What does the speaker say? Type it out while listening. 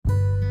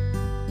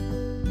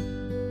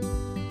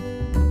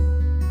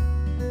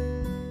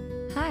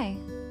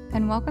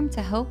and welcome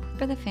to Hope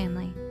for the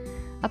Family,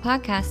 a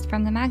podcast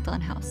from the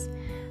Magdalen House,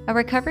 a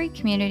recovery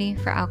community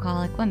for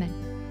alcoholic women.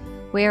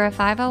 We are a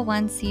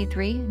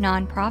 501c3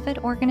 nonprofit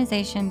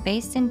organization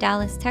based in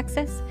Dallas,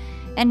 Texas,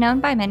 and known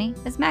by many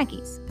as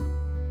Maggies.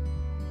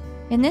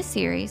 In this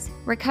series,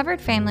 recovered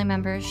family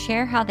members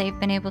share how they've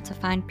been able to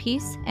find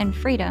peace and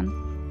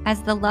freedom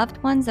as the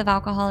loved ones of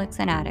alcoholics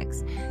and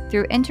addicts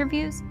through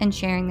interviews and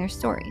sharing their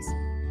stories.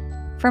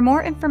 For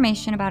more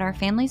information about our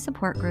family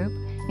support group,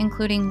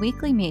 including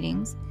weekly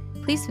meetings,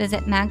 please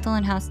visit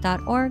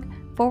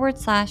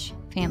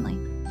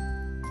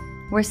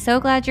magdalenhouse.org/family. We're so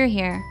glad you're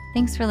here.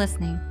 Thanks for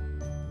listening.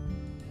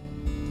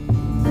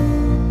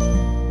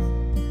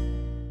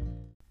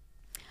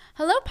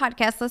 Hello,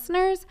 podcast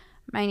listeners.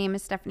 My name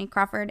is Stephanie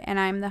Crawford, and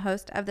I'm the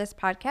host of this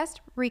podcast,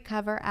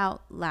 Recover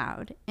Out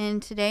Loud.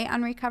 And today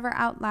on Recover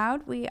Out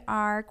Loud, we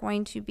are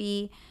going to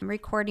be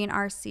recording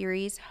our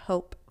series,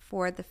 Hope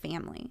for the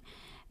Family.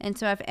 And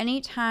so if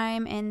any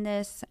time in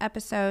this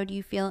episode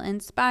you feel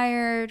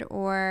inspired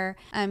or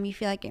you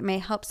feel like it may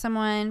help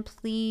someone,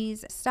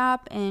 please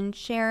stop and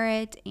share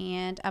it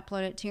and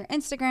upload it to your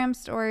Instagram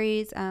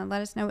stories.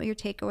 Let us know what your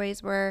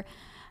takeaways were.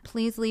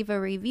 Please leave a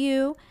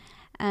review.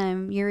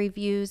 Your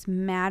reviews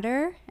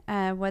matter.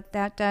 What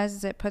that does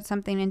is it puts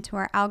something into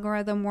our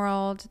algorithm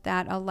world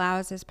that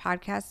allows this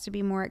podcast to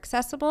be more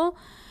accessible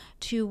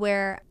to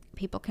where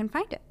people can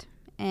find it.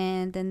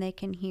 And then they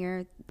can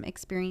hear,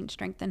 experience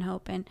strength and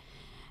hope, and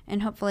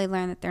hopefully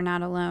learn that they're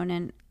not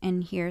alone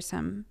and hear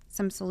some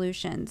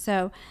solutions.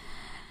 So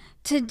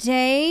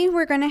today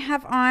we're going to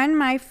have on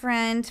my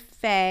friend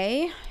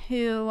Faye,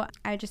 who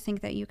I just think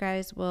that you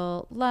guys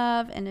will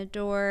love and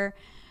adore.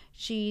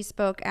 She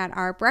spoke at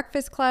our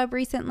Breakfast Club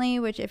recently,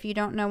 which if you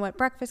don't know what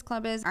Breakfast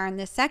Club is, on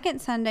the second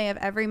Sunday of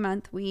every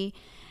month we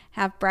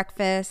have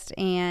breakfast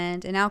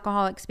and an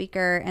alcoholic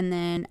speaker and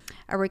then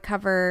a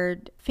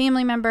recovered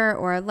family member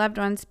or a loved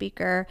one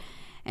speaker.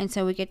 And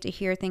so we get to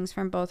hear things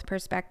from both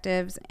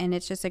perspectives, and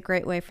it's just a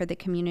great way for the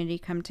community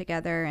to come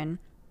together and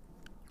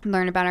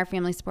learn about our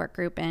family support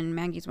group and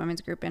Maggie's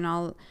Women's Group and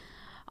all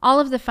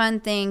of the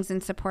fun things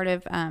and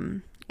supportive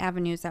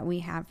avenues that we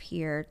have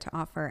here to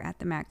offer at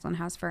the Magdalen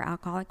House for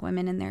alcoholic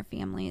women and their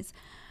families.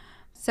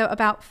 So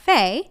about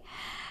Faye,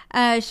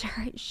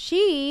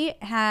 she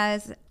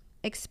has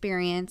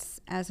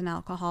experience as an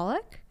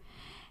alcoholic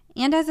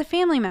and as a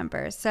family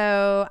member.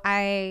 So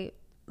I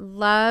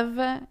love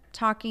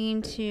talking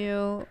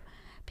to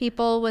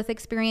people with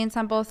experience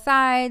on both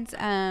sides.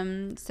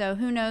 So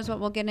who knows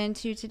what we'll get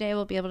into today.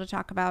 We'll be able to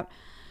talk about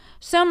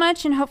so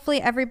much, and hopefully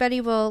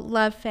everybody will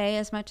love Faye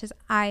as much as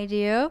I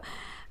do.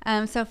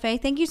 So Faye,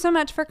 thank you so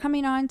much for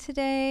coming on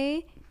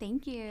today.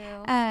 Thank you.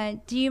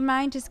 Do you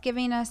mind just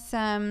giving us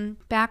some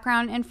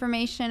background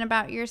information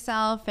about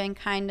yourself and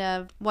kind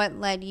of what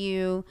led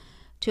you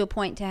to a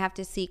point to have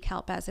to seek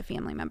help as a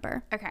family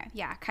member? Okay,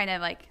 yeah, kind of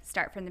like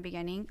start from the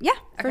beginning. Yeah,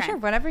 for sure,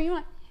 whatever you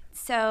want.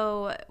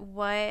 So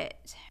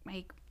what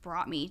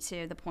brought me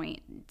to the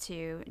point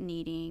to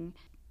needing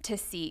to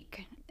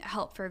seek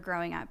help for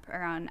growing up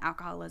around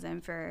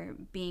alcoholism, for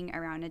being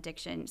around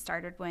addiction,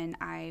 started when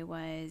I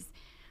was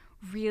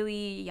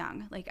really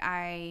young. Like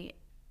I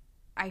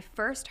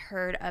first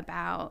heard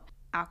about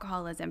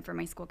alcoholism from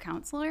my school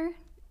counselor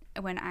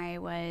when I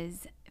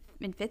was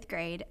in 5th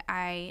grade.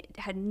 I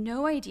had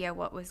no idea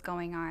what was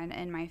going on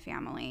in my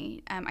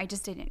family. I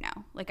just didn't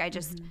know. Like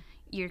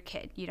you're a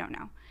kid, you don't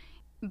know.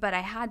 But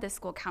I had this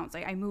school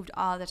counselor. I moved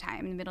all the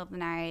time in the middle of the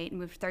night,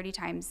 moved 30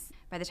 times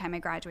by the time I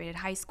graduated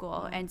high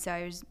school. And so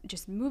I was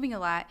just moving a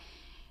lot.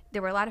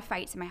 There were a lot of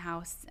fights in my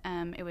house.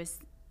 It was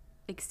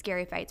like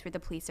scary fights where the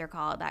police are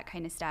called, that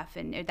kind of stuff.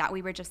 And that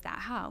we were just that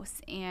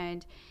house.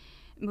 And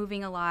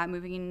moving a lot,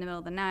 moving in the middle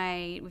of the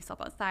night. We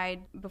slept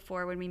outside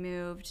before when we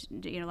moved,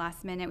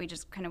 last minute. We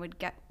just kind of would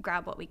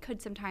grab what we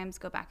could sometimes,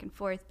 go back and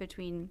forth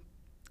between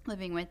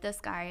living with this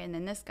guy and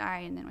then this guy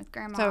and then with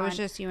grandma. So it was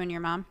just you and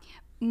your mom?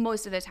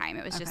 Most of the time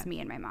it was just me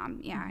and my mom,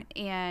 yeah.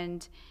 Mm-hmm.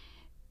 And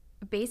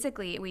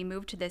basically we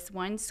moved to this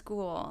one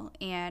school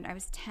and I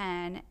was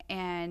 10,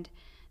 and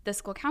the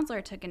school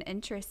counselor took an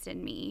interest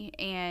in me,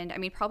 and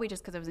probably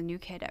just because I was a new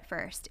kid at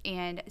first,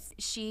 and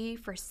she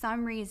for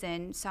some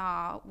reason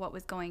saw what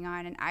was going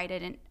on, and I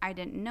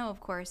didn't know,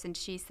 of course, and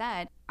she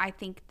said, I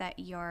think that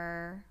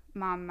your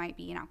mom might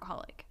be an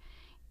alcoholic.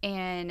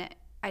 And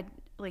I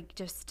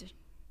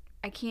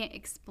can't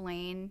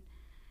explain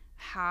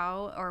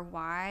how or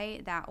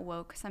why that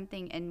woke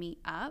something in me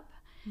up,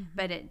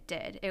 but it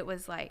did. It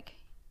was like,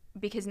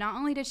 because not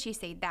only did she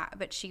say that,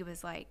 but she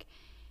was like,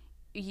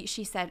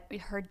 she said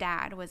her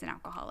dad was an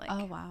alcoholic.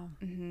 Oh, wow.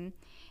 Mm-hmm.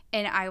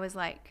 And I was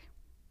like,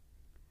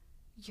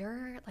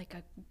 you're like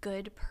a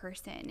good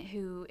person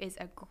who is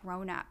a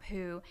grown-up,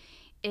 who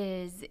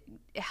is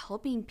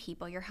helping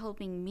people. You're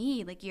helping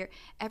me. Like,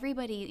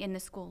 everybody in the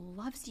school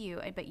loves you,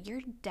 but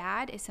your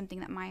dad is something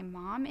that my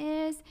mom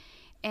is.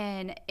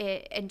 And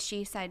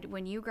she said,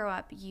 when you grow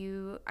up,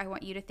 I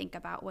want you to think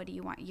about, what do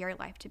you want your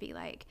life to be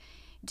like?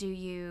 Do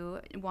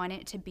you want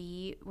it to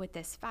be with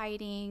this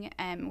fighting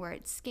where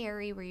it's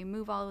scary, where you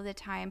move all of the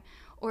time?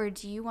 Or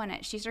do you want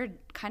it? She started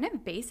kind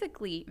of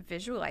basically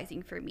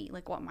visualizing for me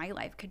like what my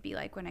life could be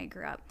like when I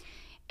grew up.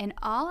 And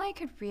all I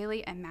could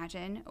really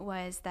imagine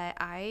was that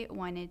I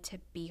wanted to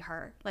be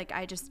her. Like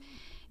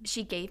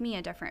she gave me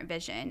a different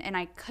vision, and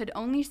I could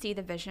only see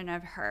the vision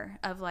of her,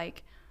 of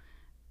like,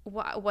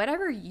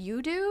 whatever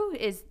you do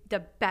is the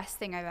best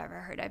thing I've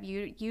ever heard of.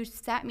 You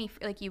set me,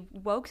 like, you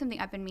woke something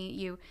up in me.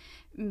 You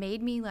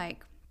made me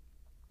like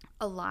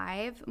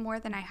alive more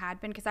than I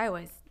had been, because I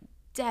was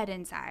dead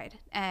inside.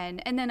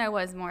 And then I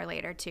was more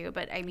later too.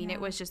 But I mean,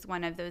 It was just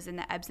one of those, in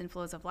the ebbs and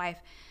flows of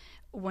life,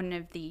 one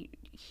of the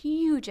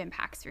huge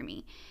impacts for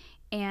me.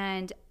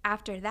 And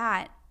after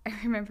that, I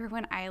remember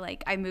when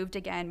I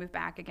moved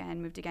back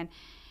again,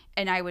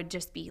 and I would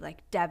just be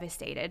like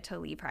devastated to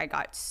leave her. I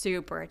got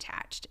super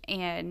attached.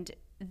 And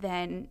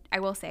then I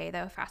will say,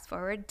 though, fast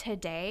forward,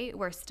 today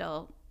we're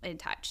still in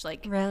touch.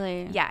 Like,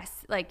 really?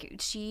 Yes. Like,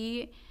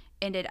 she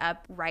ended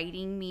up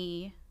writing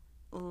me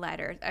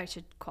letters. I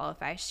should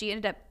qualify. She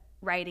ended up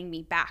writing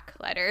me back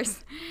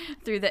letters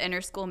through the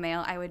interschool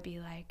mail. I would be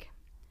like,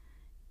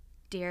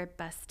 dear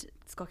best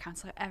school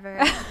counselor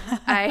ever,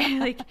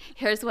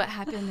 here's what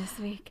happened this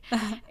week.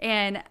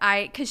 And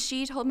because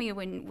she told me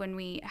when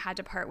we had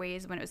to part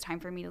ways, when it was time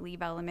for me to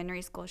leave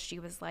elementary school, she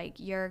was like,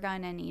 you're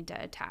gonna need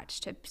to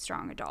attach to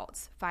strong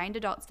adults. Find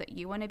adults that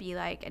you want to be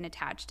like and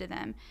attach to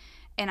them.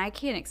 And I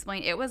can't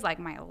explain. It was like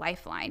my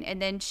lifeline.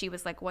 And then she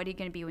was like, what are you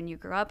going to be when you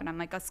grow up? And I'm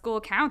like, a school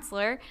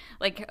counselor.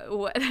 Like,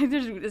 what?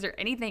 Is there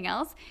anything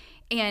else?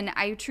 And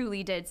I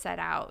truly did set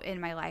out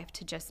in my life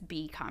to just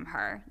become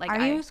her. Like,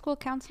 are you a school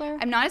counselor?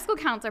 I'm not a school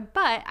counselor,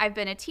 but I've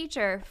been a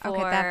teacher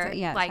for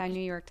I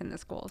knew you worked in the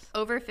schools.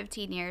 Over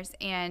 15 years.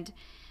 And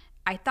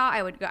I thought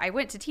I would go. I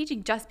went to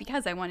teaching just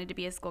because I wanted to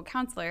be a school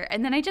counselor.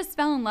 And then I just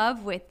fell in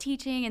love with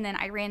teaching. And then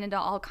I ran into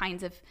all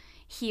kinds of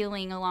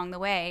healing along the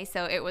way.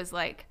 So it was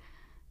like,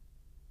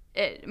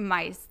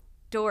 my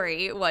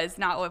story was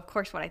not, of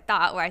course, what I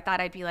thought, where I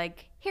thought I'd be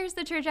like, here's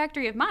the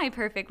trajectory of my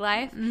perfect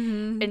life.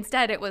 Mm-hmm.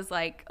 Instead, it was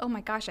like, oh my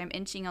gosh, I'm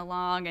inching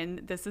along, and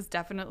this is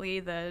definitely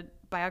the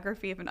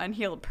biography of an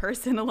unhealed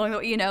person along the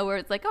way, where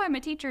it's like, oh, I'm a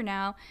teacher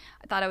now.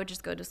 I thought I would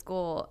just go to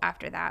school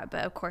after that.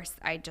 But of course,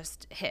 I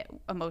just hit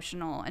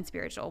emotional and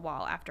spiritual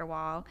wall after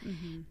wall.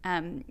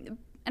 Mm-hmm.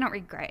 I don't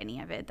regret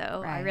any of it,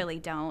 though. Right. I really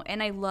don't.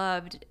 And I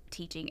loved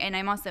teaching. And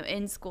I'm also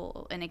in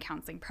school in a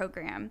counseling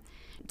program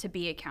to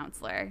be a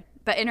counselor.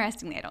 But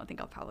interestingly, I don't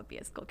think I'll probably be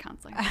a school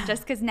counselor,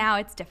 just because now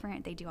it's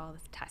different. They do all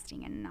this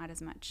testing and not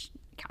as much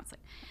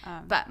counseling.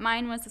 But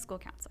mine was a school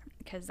counselor,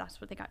 because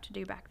that's what they got to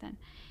do back then.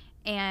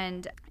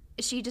 And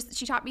she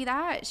taught me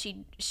that.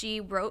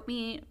 She wrote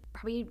me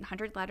probably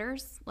 100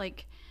 letters,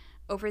 like,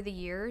 over the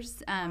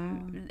years,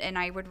 and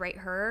I would write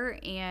her.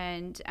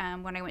 And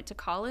when I went to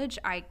college,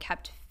 I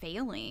kept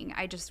failing.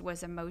 I just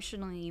was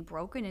emotionally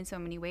broken in so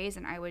many ways,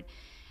 and I would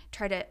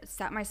try to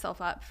set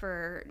myself up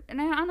for,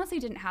 and I honestly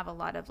didn't have a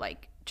lot of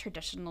like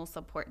traditional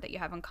support that you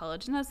have in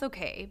college, and that's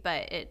okay,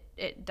 but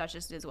it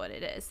just is what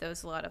it is. So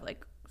it's a lot of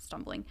like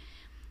stumbling,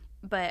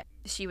 but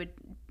she would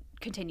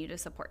continue to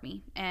support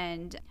me.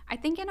 And I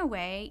think in a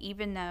way,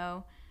 even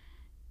though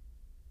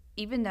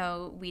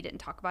we didn't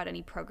talk about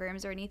any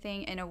programs or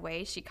anything, in a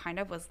way she kind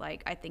of was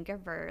like, I think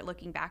of her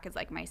looking back as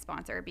like my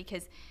sponsor,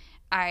 because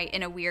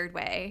in a weird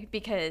way,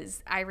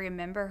 because I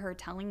remember her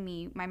telling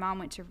me, my mom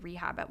went to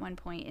rehab at one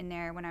point in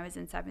there when I was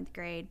in 7th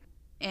grade.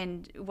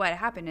 And what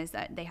happened is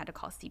that they had to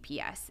call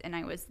CPS, and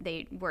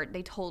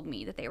they told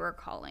me that they were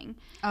calling.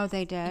 Oh,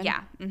 they did?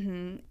 Yeah.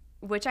 Mm-hmm.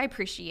 Which I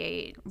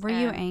appreciate. Were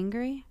you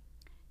angry?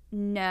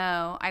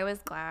 No, I was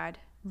glad.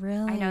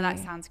 Really? I know that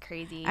sounds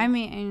crazy. I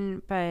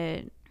mean,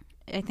 but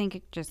I think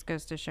it just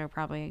goes to show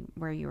probably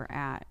where you were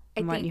at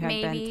and what you have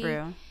been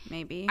through.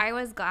 Maybe. I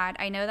was glad.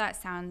 I know that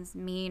sounds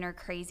mean or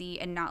crazy,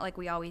 and not like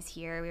we always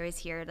hear. We always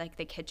hear like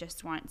the kid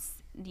just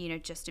wants,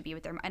 just to be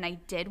with their mom. And I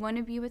did want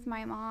to be with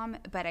my mom,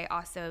 but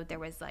there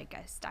was like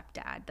a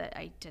stepdad that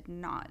I did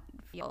not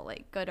feel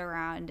like good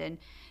around, and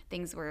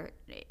things were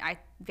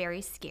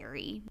very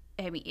scary.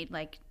 I mean,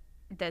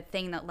 the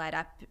thing that led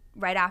up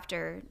right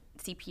after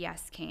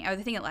CPS came, or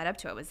the thing that led up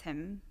to it, was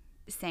him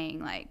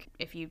saying, like,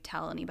 if you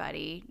tell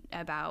anybody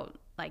about,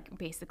 like,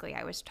 basically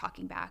I was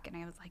talking back, and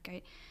I was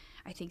like,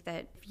 I think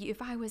that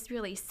if I was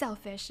really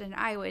selfish, and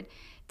I would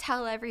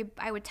tell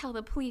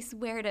the police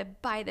where to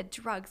buy the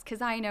drugs,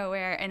 because I know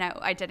where. And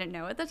I didn't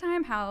know at the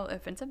time how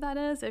offensive that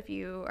is, if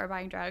you are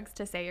buying drugs,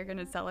 to say you're going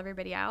to sell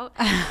everybody out.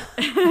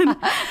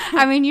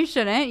 I mean, you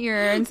shouldn't.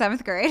 You're in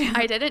 7th grade.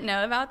 I didn't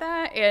know about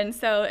that, and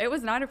so it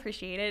was not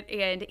appreciated.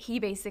 And he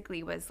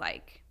basically was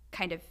like,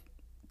 kind of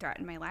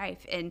threatened my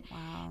life, and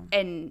wow.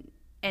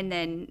 And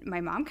then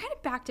my mom kind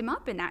of backed him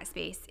up in that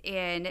space.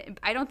 And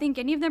I don't think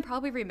any of them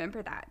probably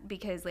remember that,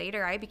 because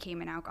later I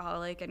became an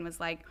alcoholic and was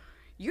like,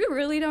 you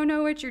really don't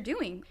know what you're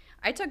doing.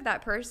 I took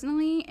that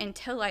personally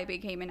until I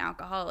became an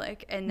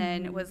alcoholic, and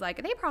then was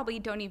like, they probably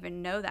don't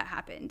even know that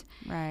happened.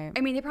 Right.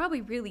 I mean, they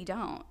probably really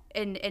don't.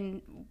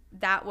 And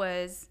that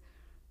was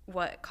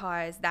what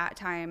caused that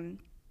time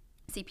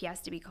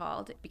CPS to be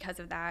called. Because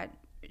of that,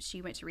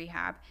 she went to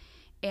rehab.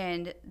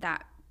 And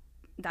that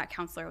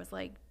counselor was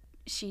like,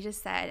 she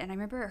just said, and I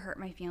remember it hurt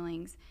my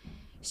feelings.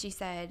 She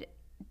said,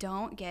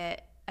 don't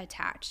get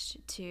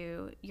attached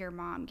to your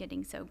mom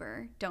getting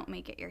sober. Don't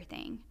make it your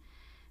thing.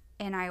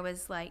 And I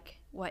was like,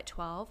 what,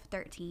 12,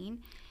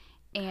 13?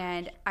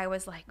 And I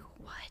was like,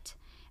 what?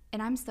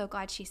 And I'm so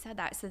glad she said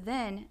that. So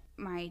then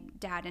my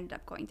dad ended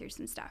up going through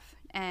some stuff.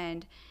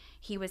 And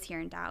he was here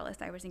in Dallas.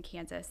 I was in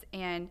Kansas.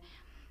 And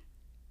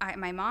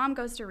my mom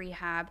goes to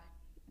rehab.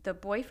 The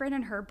boyfriend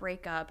and her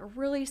break up.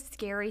 Really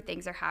scary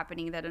things are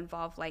happening that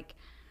involve like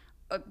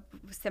a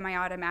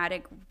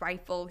semi-automatic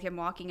rifle, him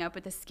walking up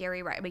with a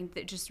scary rifle. I mean,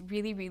 just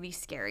really, really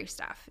scary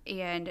stuff.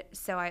 And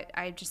so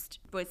I just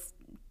was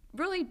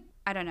really,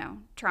 I don't know,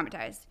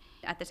 traumatized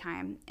at the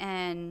time.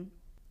 And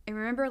I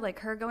remember like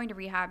her going to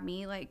rehab,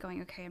 me like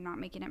going, okay, I'm not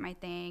making it my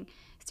thing.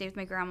 Stayed with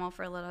my grandma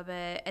for a little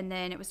bit. And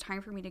then it was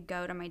time for me to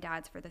go to my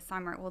dad's for the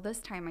summer. Well, this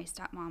time my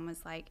stepmom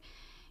was like,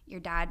 your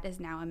dad is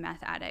now a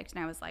meth addict.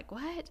 And I was like,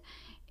 what?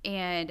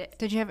 And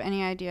did you have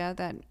any idea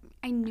that?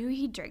 I knew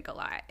he drank a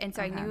lot. And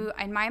so I knew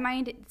in my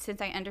mind,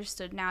 since I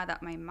understood now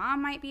that my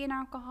mom might be an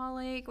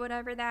alcoholic,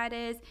 whatever that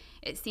is,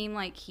 it seemed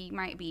like he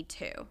might be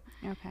too.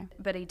 Okay.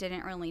 But I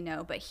didn't really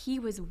know. But he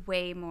was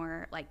way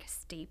more like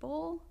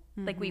stable.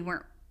 Like we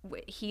weren't,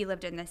 he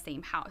lived in the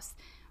same house.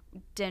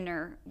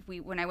 Dinner,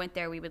 when I went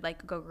there, we would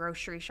like go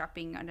grocery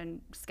shopping on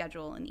a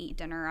schedule and eat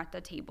dinner at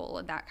the table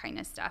and that kind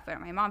of stuff. But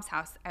at my mom's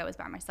house, I was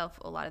by myself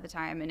a lot of the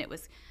time, and it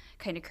was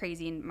kind of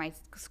crazy. And my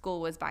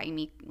school was buying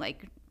me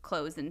like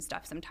clothes and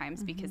stuff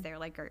sometimes because they're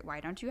like, why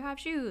don't you have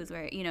shoes?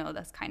 Where, you know,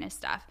 this kind of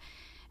stuff.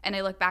 And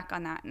I look back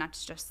on that, and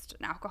that's just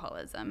an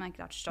alcoholism. Like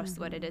that's just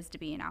what it is to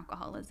be an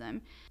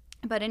alcoholism.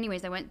 But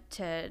anyways, I went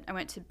to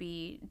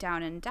be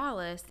down in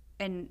Dallas,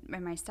 and my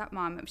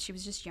stepmom, she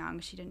was just young,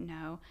 she didn't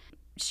know.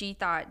 She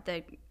thought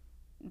the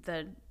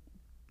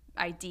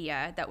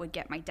idea that would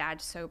get my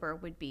dad sober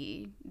would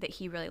be that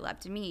he really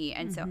loved me,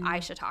 and so I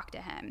should talk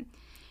to him.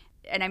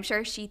 And I'm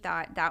sure she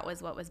thought that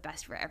was what was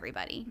best for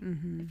everybody.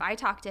 If I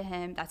talk to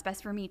him, that's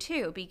best for me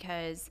too,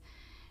 because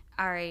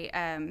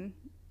then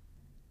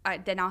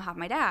I'll have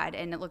my dad,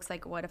 and it looks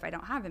like, what if I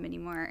don't have him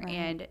anymore? Right.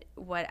 And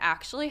what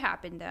actually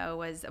happened though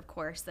was, of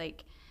course,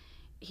 like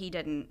he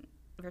didn't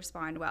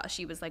respond well.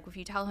 She was like, if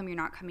you tell him you're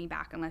not coming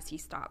back unless he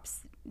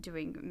stops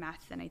doing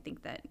meth, then I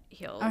think that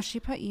he'll. Oh, she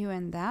put you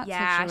in that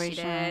Yeah, situation.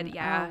 she did.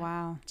 Yeah. Oh,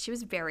 wow. She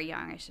was very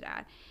young, I should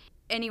add.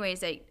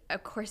 Anyways,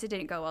 of course it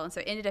didn't go well. And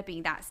so it ended up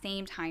being that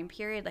same time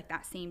period, like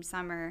that same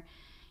summer,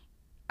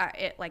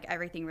 it like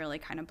everything really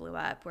kind of blew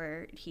up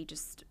where he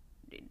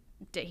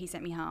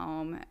sent me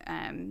home.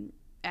 And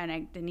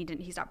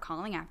he stopped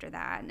calling after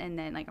that. And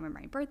then like I remember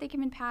my birthday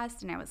came and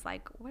passed, and I was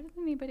like, why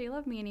doesn't anybody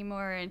love me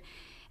anymore?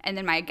 And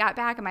then I got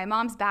back, and my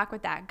mom's back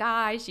with that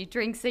guy. She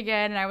drinks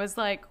again, and I was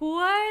like,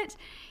 what?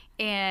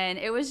 And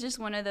it was just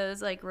one of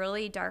those like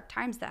really dark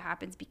times that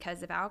happens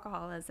because of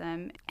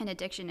alcoholism and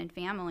addiction in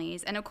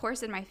families. And of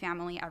course, in my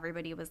family,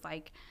 everybody was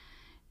like,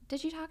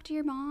 did you talk to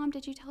your mom?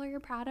 Did you tell her you're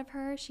proud of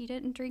her? She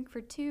didn't drink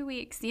for 2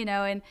 weeks, you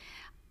know? And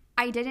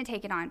I didn't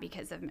take it on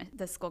because of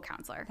the school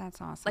counselor. That's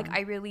awesome. Like,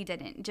 I really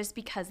didn't, just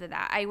because of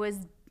that. I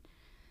was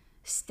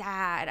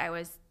sad. I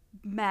was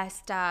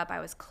messed up.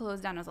 I was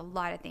closed down. It was a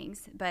lot of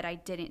things, but I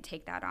didn't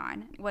take that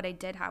on. What I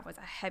did have was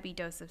a heavy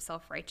dose of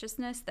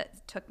self-righteousness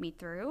that took me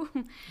through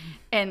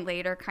and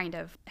later kind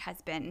of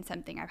has been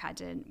something I've had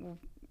to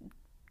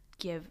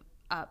give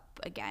up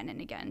again and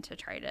again to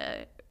try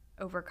to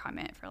overcome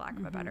it, for lack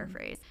of a better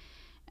phrase,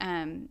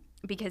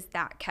 because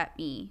that kept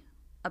me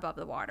above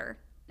the water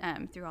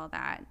through all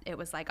that. It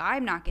was like,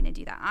 I'm not going to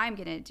do that. I'm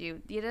going to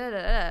do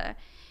da-da-da-da.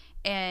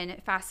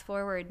 And fast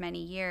forward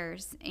many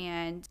years,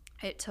 and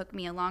it took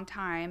me a long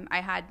time.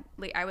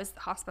 I was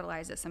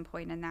hospitalized at some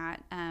point in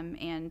that,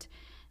 and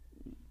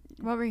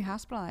what were you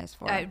hospitalized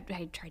for? I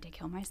tried to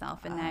kill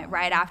myself, and then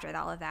right after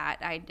all of that,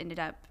 I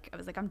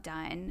was like, I'm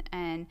done,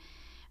 and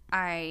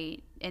I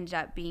ended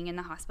up being in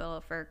the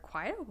hospital for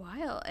quite a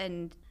while,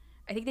 and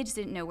I think they just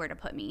didn't know where to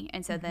put me,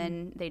 and so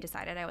then they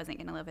decided I wasn't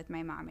going to live with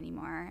my mom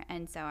anymore,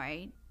 and so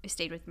I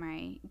stayed with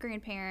my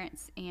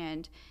grandparents,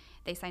 and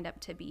they signed up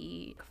to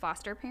be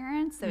foster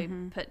parents, so we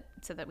put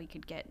so that we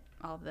could get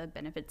all the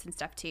benefits and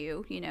stuff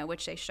too, you know,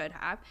 which they should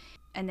have.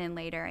 And then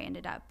later I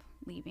ended up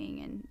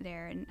leaving and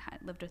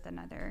lived with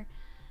another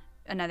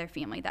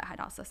family that had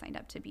also signed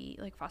up to be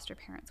like foster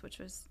parents, which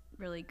was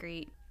really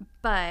great.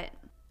 But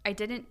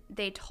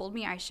they told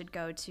me I should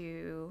go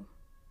to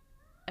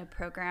a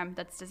program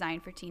that's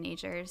designed for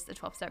teenagers, the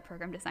 12-step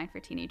program designed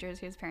for teenagers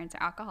whose parents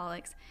are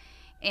alcoholics.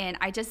 And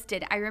I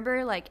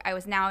remember like I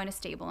was now in a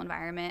stable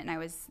environment and I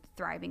was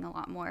thriving a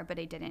lot more, but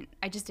I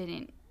just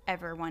didn't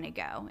ever want to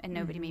go, and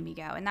nobody made me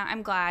go. And that,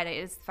 I'm glad,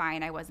 it was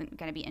fine. I wasn't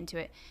going to be into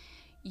it.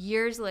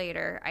 Years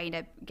later, I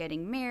ended up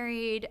getting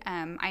married.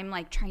 I'm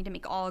like trying to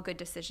make all good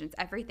decisions.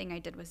 Everything I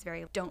did was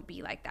don't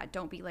be like that.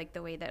 Don't be like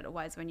the way that it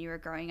was when you were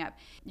growing up.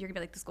 You're going to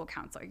be like the school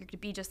counselor. You're going to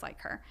be just like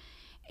her.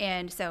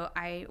 And so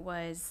I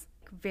was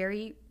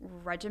very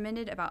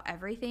regimented about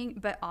everything,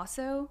 but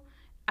also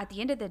at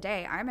the end of the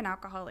day, I'm an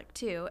alcoholic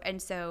too.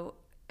 And so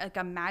like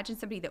imagine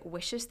somebody that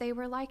wishes they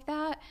were like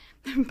that,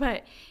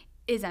 but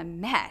is a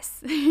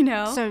mess, you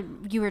know? So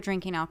you were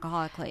drinking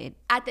alcoholically?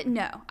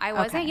 No, I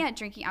wasn't yet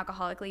drinking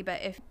alcoholically,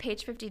 but if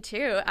page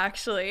 52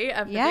 actually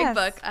of the big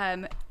book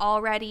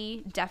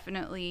already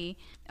definitely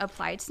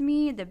applied to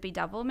me, the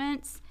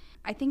bedevilments.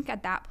 I think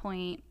at that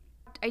point,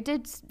 I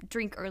did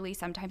drink early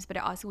sometimes, but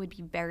it also would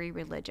be very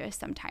religious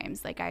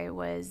sometimes. Like I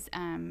was, I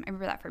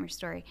remember that from your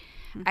story.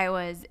 I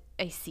was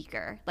a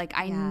seeker. Like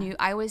I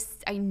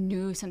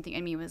knew something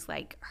in me was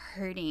like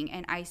hurting,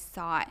 and I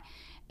saw it.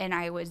 And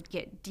I would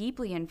get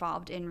deeply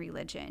involved in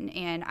religion.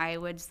 And I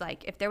would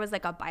like, if there was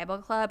like a Bible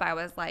club, I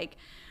was like,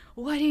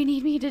 what do you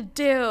need me to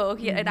do?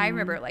 Yeah, and I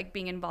remember like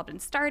being involved in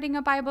starting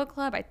a Bible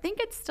club. I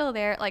think it's still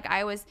there. Like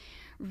I was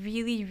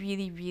really,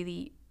 really,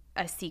 really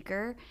a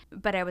seeker,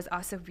 but I was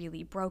also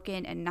really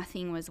broken and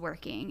nothing was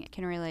working.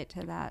 Can relate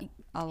to that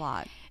a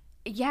lot.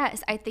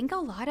 Yes, I think a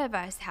lot of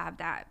us have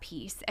that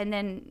piece. And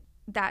then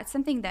that's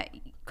something that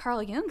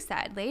Carl Jung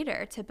said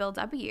later to Bill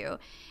W.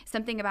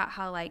 Something about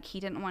how like he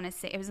didn't want to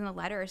say, it was in a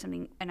letter or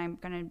something, and I'm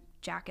going to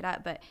jack it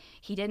up, but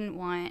he didn't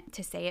want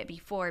to say it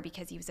before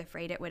because he was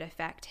afraid it would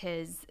affect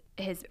his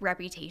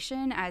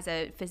reputation as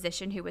a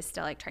physician who was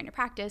still like trying to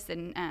practice,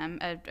 and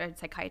a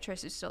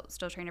psychiatrist who's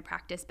still trying to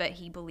practice, but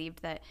he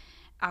believed that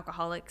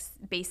alcoholics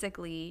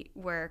basically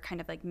were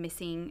kind of like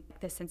missing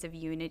the sense of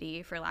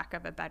unity, for lack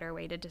of a better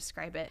way to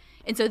describe it.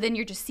 And so then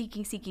you're just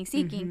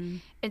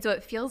seeking. And so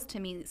it feels to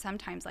me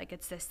sometimes like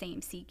it's the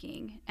same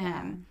seeking.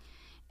 And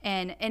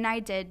I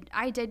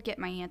did get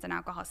my hands on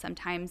alcohol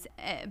sometimes,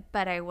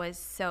 but I was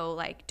so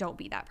like, don't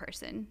be that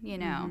person, you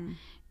know?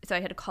 So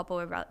I had a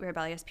couple of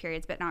rebellious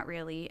periods, but not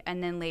really.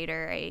 And then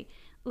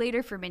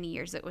later for many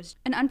years, it was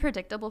an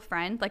unpredictable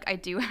friend. Like I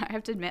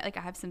have to admit, like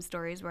I have some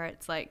stories where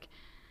it's like,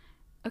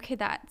 okay,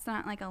 that's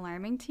not like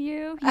alarming to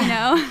you, you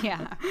know?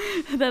 Yeah.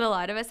 That a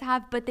lot of us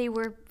have, but they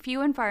were few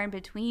and far in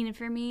between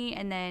for me.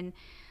 And then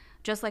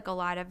just like a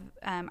lot of,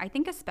 I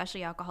think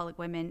especially alcoholic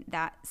women,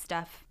 that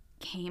stuff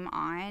came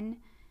on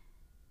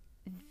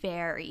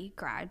very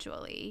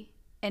gradually.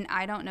 And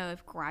I don't know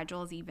if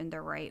gradual is even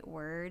the right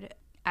word,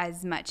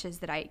 as much as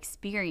that I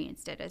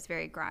experienced it as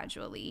very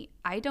gradually.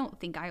 I don't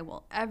think I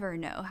will ever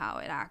know how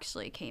it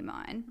actually came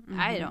on.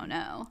 I don't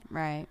know.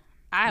 Right.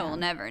 I will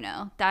never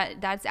know.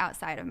 That's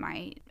outside of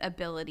my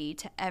ability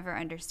to ever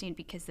understand,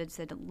 because it's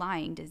a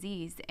lying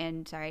disease.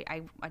 And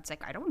it's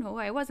like, I don't know.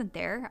 I wasn't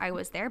there. I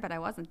was there, but I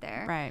wasn't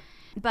there. Right.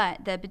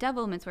 But the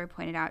bedevilments were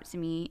pointed out to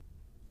me.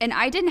 And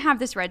I didn't have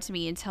this read to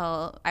me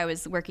until I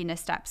was working the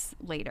steps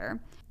later.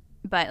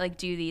 But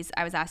like,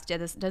 I was asked,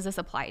 does this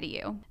apply to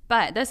you?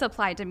 But this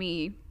applied to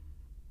me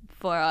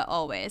for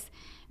always.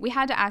 We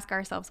had to ask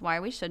ourselves why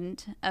we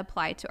shouldn't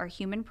apply to our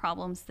human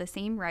problems the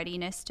same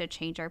readiness to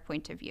change our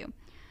point of view.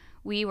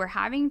 We were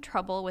having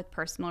trouble with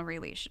personal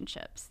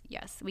relationships.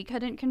 Yes, we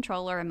couldn't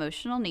control our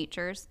emotional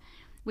natures.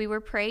 We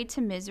were prey to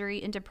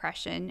misery and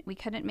depression. We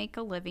couldn't make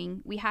a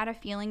living. We had a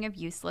feeling of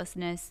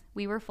uselessness.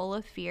 We were full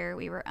of fear.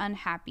 We were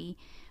unhappy.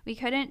 We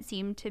couldn't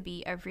seem to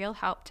be of real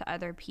help to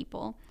other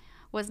people.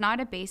 Was not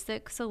a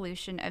basic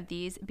solution of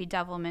these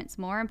bedevilments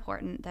more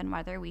important than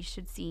whether we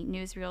should see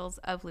newsreels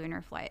of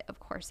lunar flight? Of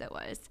course it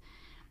was.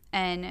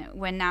 And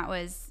when that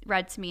was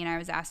read to me and I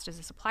was asked, does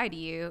this apply to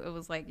you? It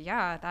was like,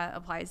 yeah, that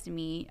applies to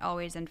me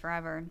always and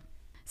forever.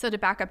 So to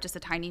back up just a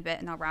tiny bit,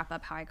 and I'll wrap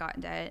up how I got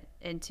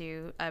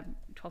into a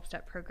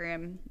 12-step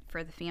program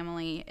for the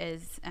family,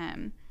 is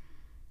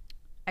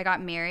I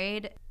got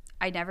married.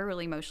 I never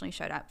really emotionally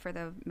showed up for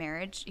the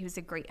marriage. He was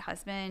a great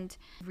husband,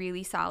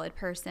 really solid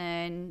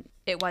person.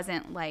 It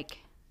wasn't like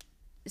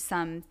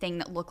something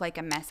that looked like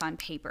a mess on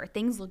paper.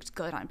 Things looked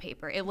good on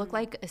paper. It looked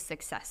like a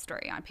success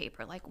story on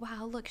paper. Like,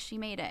 wow, look, she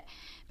made it.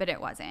 But it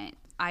wasn't.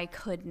 I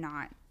could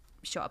not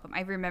show up.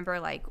 I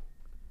remember like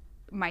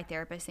my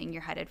therapist saying,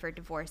 you're headed for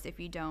divorce if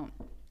you don't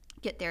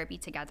get therapy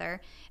together.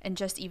 And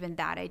just even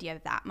that idea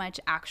of that much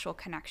actual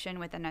connection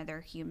with another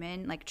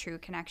human, like true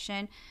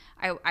connection.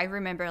 I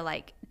remember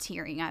like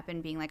tearing up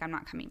and being like, I'm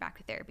not coming back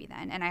to therapy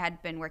then. And I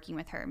had been working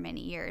with her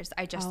many years.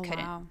 I just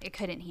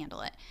couldn't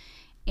handle it.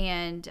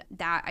 And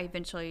that I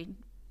eventually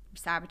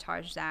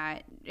sabotaged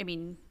that. I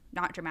mean,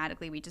 not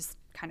dramatically. We just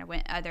kind of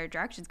went other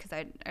directions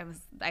because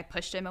I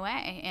pushed him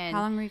away. And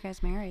how long were you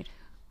guys married?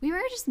 We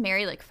were just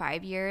married like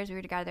 5 years. We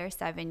were together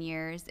 7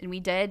 years, and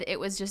it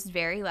was just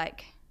very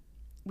like,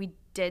 we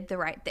did the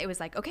right thing. It was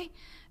like, okay,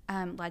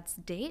 let's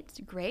date.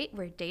 Great.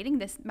 We're dating.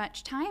 This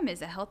much time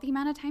is a healthy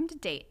amount of time to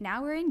date.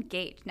 Now we're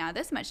engaged. Now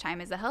this much time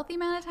is a healthy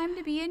amount of time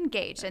to be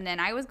engaged. And then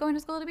I was going to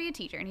school to be a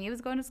teacher, and he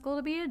was going to school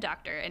to be a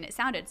doctor. And it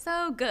sounded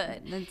so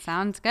good. It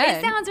sounds good.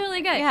 It sounds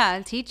really good. Yeah.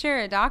 A teacher,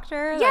 a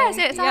doctor. Yes.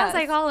 It sounds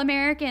like all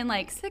American,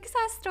 like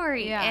success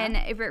story. Yeah. And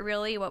it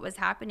really, what was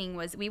happening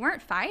was we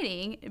weren't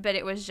fighting, but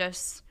it was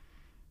just,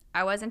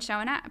 I wasn't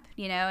showing up,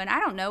 you know, and I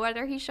don't know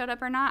whether he showed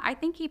up or not. I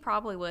think he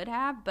probably would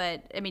have,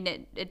 but I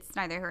mean, it's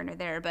neither here nor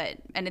there,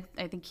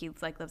 I think he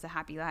like lives a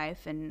happy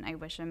life, and I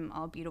wish him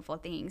all beautiful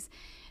things.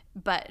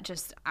 But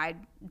just,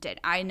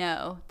 I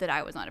know that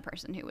I was not a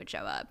person who would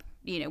show up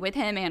with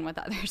him and with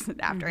others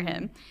after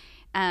him,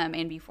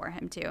 and before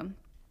him too.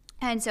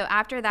 And so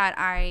after that,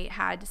 I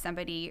had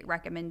somebody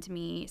recommend to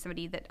me,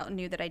 somebody that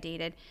knew that I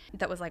dated,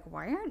 that was like,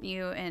 why aren't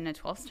you in a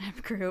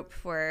 12-step group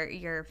for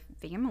your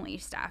family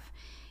stuff?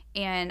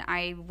 And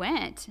I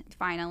went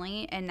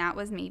finally, and that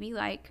was maybe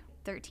like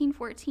 13,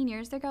 14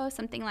 years ago,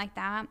 something like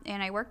that.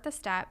 And I worked the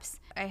steps.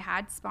 I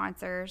had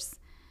sponsors.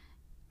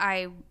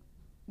 I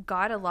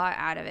got a lot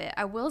out of it.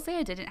 I will say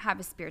I didn't have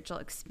a spiritual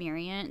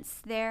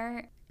experience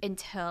there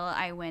until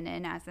I went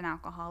in as an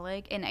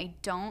alcoholic. And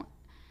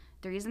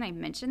the reason I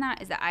mention that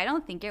is that I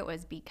don't think it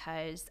was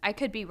because, I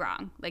could be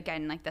wrong.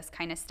 Again, like this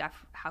kind of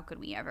stuff, how could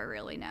we ever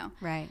really know?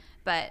 Right.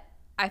 But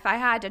if I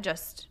had to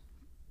just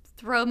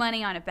throw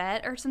money on a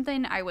bet or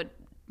something, I would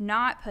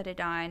not put it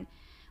on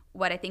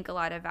what I think a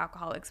lot of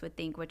alcoholics would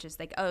think, which is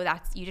like, oh,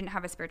 you didn't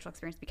have a spiritual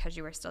experience because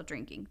you were still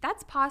drinking.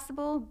 That's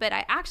possible, but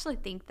I actually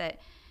think that,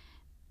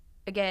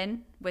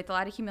 again, with a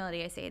lot of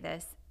humility, I say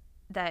this,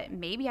 that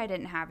maybe I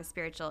didn't have a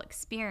spiritual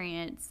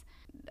experience,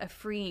 a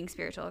freeing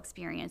spiritual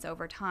experience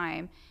over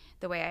time,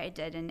 the way I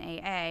did in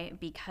AA,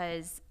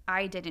 because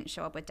I didn't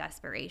show up with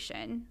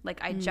desperation. Like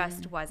I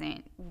just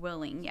wasn't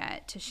willing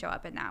yet to show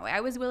up in that way.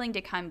 I was willing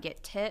to come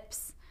get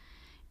tips,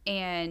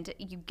 and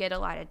you get a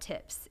lot of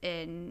tips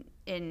in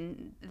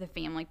the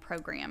family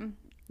program.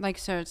 Like,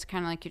 so it's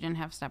kind of like you didn't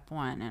have step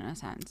 1 in a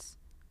sense.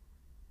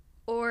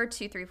 Or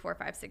 2, 3, 4,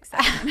 5, 6,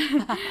 7.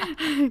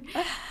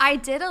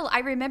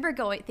 I remember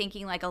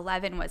thinking like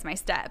 11 was my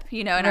step,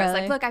 and really? I was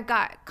like, look, I've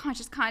got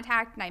conscious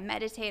contact and I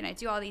meditate and I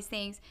do all these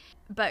things.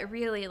 But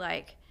really,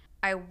 like,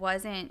 I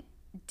wasn't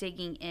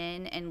digging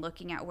in and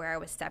looking at where I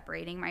was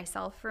separating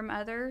myself from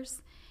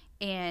others.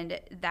 And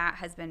that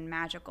has been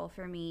magical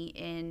for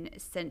me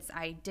since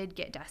I did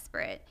get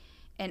desperate.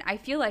 And I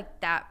feel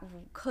like that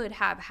could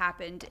have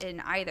happened in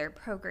either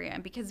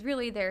program, because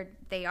really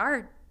they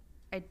are.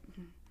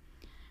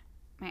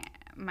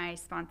 My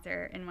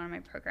sponsor in one of my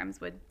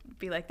programs would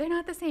be like, they're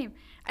not the same.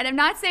 And I'm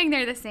not saying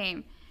they're the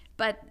same,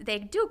 but they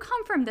do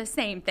come from the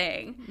same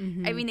thing.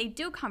 Mm-hmm. I mean, they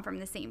do come from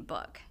the same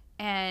book.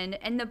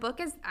 And the book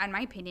is, in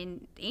my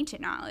opinion,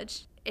 ancient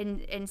knowledge.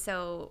 And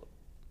so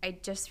I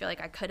just feel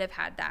like I could have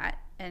had that.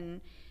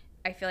 And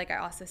I feel like I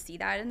also see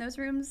that in those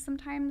rooms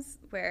sometimes,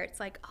 where it's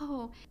like,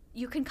 oh,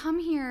 you can come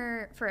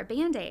here for a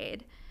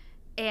Band-Aid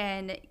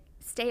and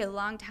stay a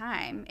long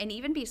time and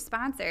even be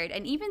sponsored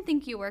and even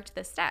think you worked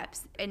the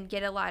steps and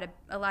get a lot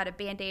of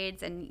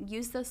Band-Aids and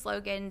use the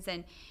slogans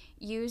and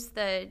use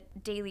the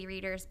daily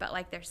readers, but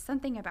like there's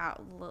something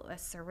about a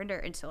surrender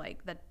into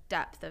like the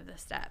depth of the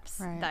steps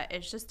that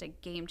is just a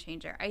game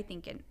changer, I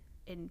think,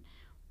 in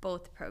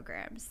both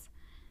programs.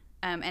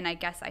 And I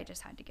guess I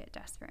just had to get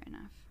desperate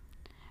enough.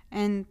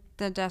 And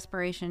the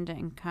desperation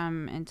didn't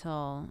come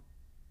until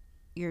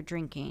your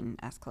drinking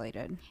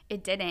escalated.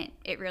 It didn't.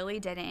 It really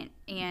didn't.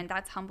 And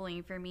that's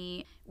humbling for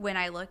me when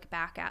I look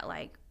back at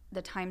like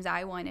the times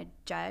I want to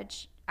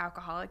judge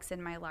alcoholics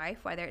in my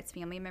life, whether it's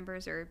family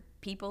members or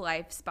people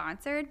I've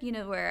sponsored,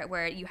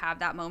 where you have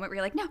that moment where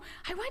you're like, no,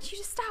 I want you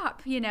to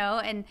stop,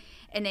 and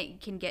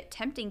it can get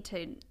tempting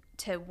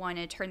to want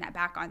to turn that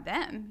back on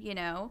them,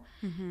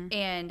 mm-hmm.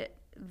 And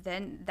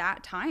then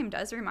that time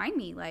does remind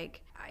me,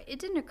 like, it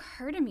didn't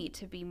occur to me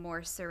to be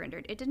more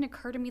surrendered. It didn't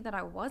occur to me that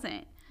I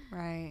wasn't.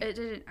 Right. I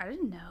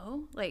didn't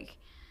know. Like,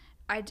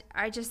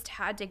 I just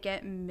had to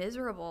get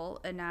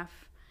miserable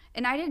enough.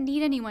 And I didn't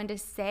need anyone to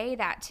say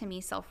that to me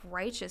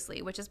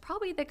self-righteously, which is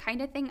probably the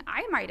kind of thing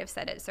I might have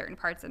said at certain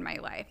parts in my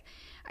life.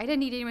 I didn't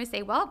need anyone to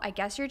say, well, I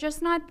guess you're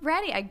just not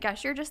ready. I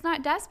guess you're just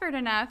not desperate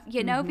enough,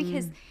 mm-hmm.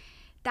 because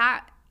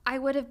that I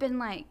would have been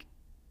like,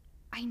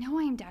 I know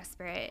I'm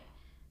desperate,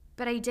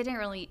 but I didn't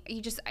really,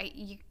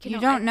 you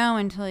don't know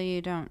until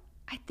you don't.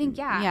 I think,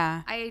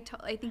 yeah. I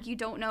think you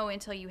don't know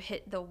until you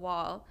hit the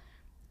wall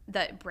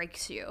that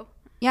breaks you.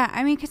 Yeah,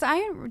 I mean, because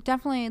I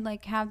definitely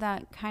like have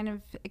that kind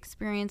of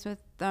experience with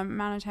the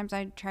amount of times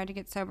I tried to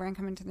get sober and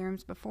come into the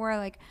rooms before.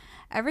 Like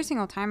every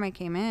single time I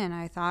came in,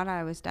 I thought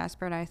I was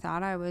desperate. I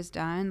thought I was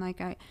done. Like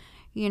and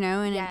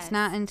yes. It's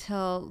not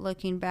until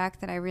looking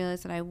back that I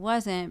realized that I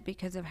wasn't,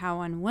 because of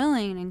how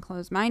unwilling and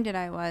closed-minded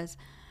I was.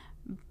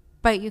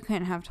 But you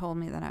couldn't have told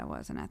me that I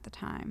wasn't at the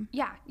time.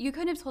 Yeah, you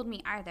couldn't have told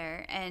me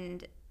either.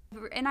 And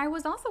I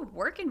was also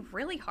working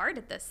really hard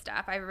at this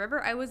stuff. I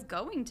remember I was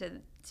going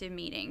to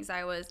meetings.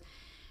 I was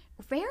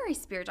very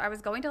spiritual. I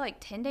was going to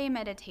like 10-day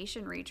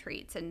meditation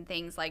retreats and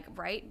things, like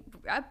right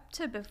up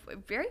to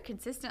very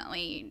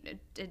consistently.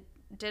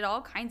 Did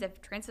all kinds of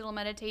transcendental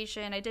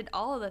meditation. I did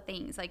all of the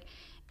things, like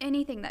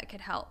anything that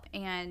could help.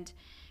 And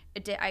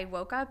I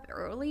woke up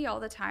early all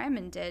the time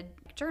and did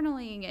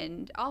journaling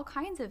and all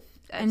kinds of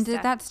and stuff.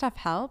 Did that stuff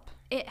help?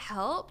 It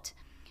helped,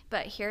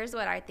 but here's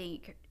what I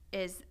think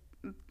is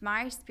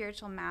my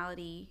spiritual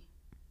malady,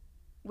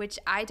 which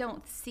I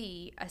don't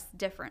see a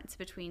difference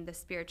between the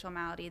spiritual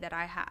malady that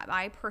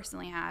I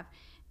personally have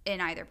in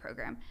either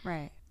program.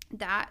 Right.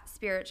 That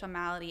spiritual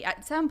malady,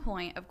 at some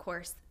point, of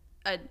course,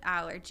 an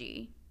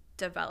allergy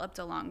developed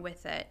along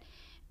with it.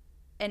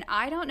 And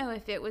I don't know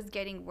if it was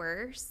getting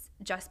worse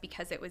just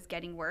because it was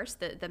getting worse,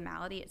 the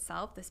malady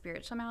itself, the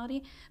spiritual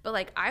malady, but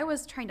like I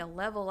was trying to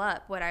level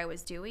up what I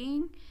was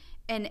doing.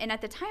 And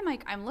at the time,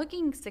 like I'm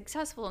looking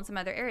successful in some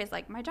other areas,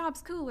 like my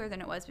job's cooler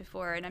than it was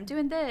before, and I'm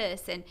doing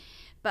this,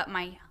 but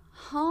my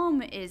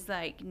home is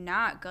like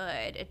not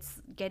good. It's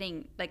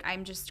getting like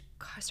I'm just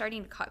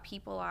starting to cut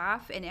people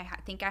off, and I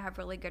think I have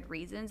really good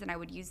reasons, and I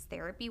would use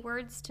therapy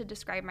words to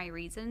describe my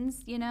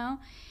reasons, you know.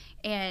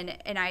 And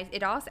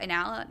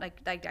now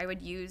I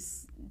would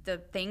use the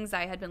things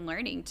I had been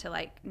learning to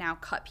like now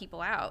cut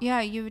people out.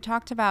 Yeah, you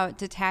talked about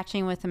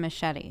detaching with a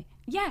machete.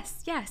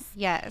 Yes.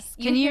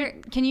 Can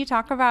you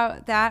talk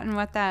about that and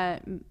what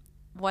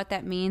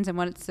that means and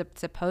what it's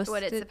supposed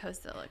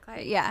to look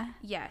like? Yeah.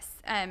 Yes.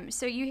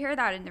 So you hear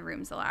that in the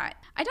rooms a lot.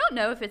 I don't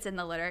know if it's in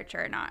the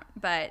literature or not,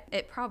 but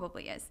it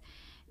probably is.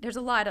 There's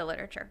a lot of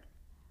literature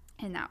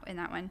in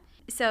that one.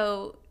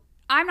 So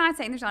I'm not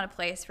saying there's not a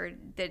place for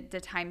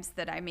the times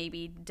that I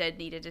maybe did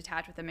need to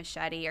detach with a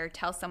machete or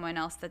tell someone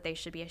else that they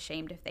should be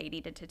ashamed if they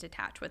needed to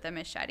detach with a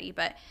machete.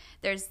 But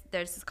there's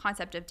this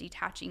concept of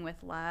detaching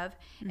with love.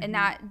 Mm-hmm. And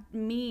that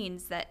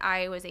means that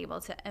I was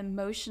able to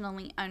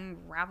emotionally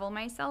unravel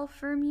myself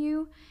from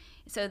you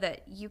so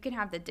that you can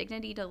have the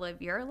dignity to live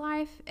your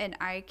life and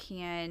I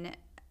can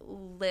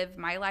live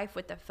my life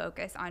with the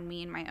focus on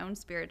me and my own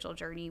spiritual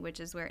journey, which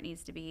is where it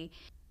needs to be.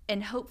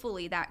 And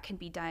hopefully that can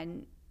be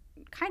done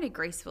kind of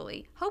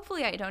gracefully.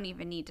 Hopefully I don't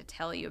even need to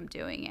tell you I'm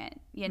doing it,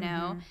 you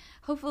know? Mm-hmm.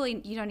 Hopefully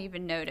you don't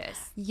even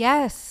notice.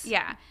 Yes.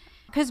 Yeah.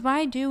 Because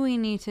why do we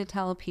need to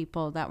tell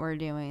people that we're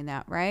doing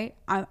that, right?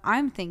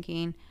 I'm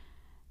thinking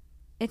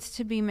it's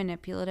to be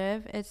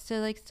manipulative. It's to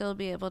like still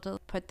be able to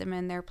put them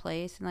in their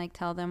place and like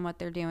tell them what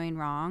they're doing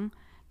wrong,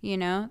 you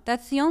know?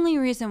 That's the only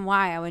reason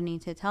why I would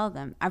need to tell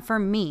them. For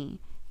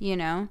me, you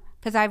know?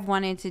 Because I've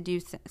wanted to do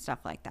stuff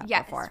like that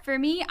before. Yes, for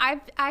me,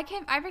 I've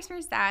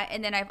experienced that,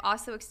 and then I've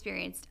also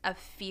experienced a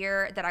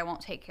fear that I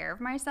won't take care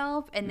of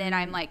myself, and then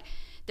I'm like,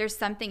 there's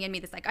something in me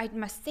that's like, I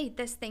must say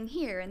this thing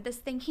here and this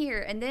thing here,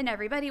 and then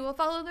everybody will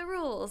follow the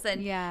rules,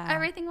 and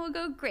everything will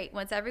go great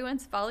once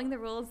everyone's following the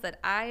rules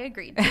that I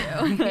agreed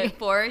to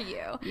for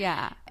you.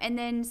 Yeah. And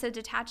then, so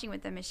detaching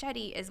with the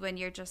machete is when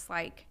you're just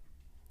like,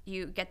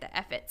 you get the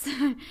effets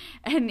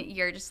and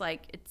you're just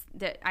like, it's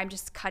that I'm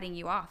just cutting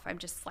you off. I'm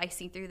just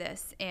slicing through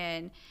this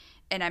and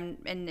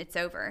it's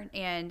over.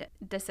 And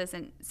this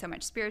isn't so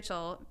much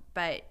spiritual,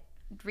 but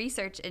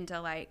research into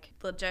like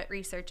legit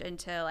research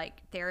into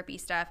like therapy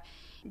stuff,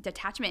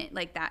 detachment,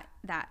 like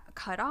that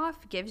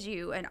cutoff gives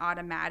you an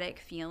automatic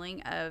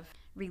feeling of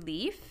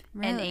relief.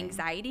 Really? And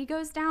anxiety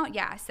goes down.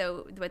 Yeah.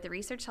 So what the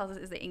research tells us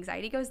is that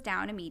anxiety goes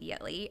down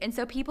immediately. And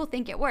so people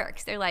think it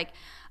works. They're like,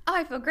 oh,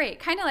 I feel great.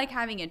 Kind of like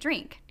having a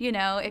drink, you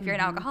know, if you're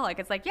an alcoholic,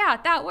 it's like, yeah,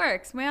 that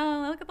works.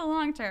 Well, look at the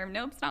long term.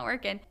 Nope, it's not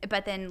working.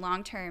 But then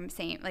long term,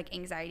 same, like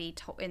anxiety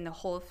in the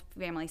whole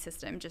family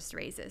system just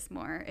raises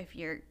more if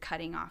you're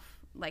cutting off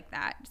like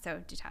that.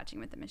 So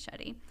detaching with the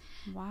machete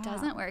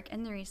doesn't work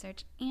in the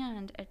research.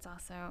 And it's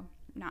also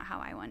not how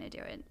I want to do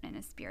it in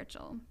a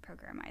spiritual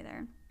program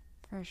either.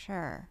 For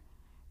sure.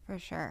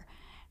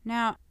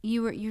 Now,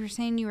 you were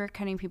saying you were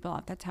cutting people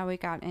off. That's how we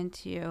got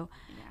into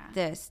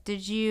this.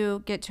 Did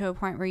you get to a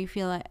point where you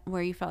felt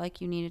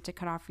like you needed to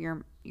cut off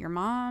your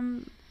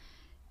mom?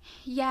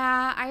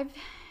 Yeah,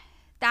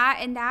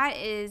 that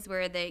is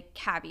where the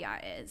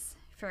caveat is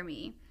for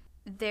me.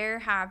 There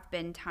have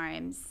been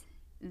times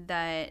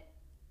that,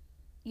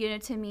 you know,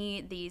 to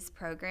me, these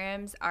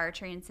programs are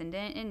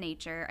transcendent in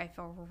nature. I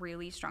feel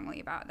really strongly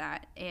about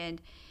that. And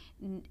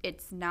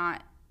it's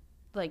not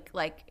like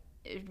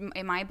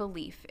my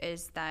belief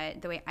is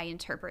that the way I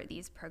interpret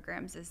these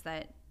programs is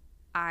that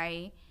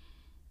I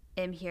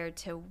am here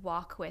to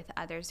walk with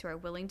others who are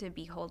willing to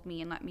behold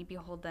me and let me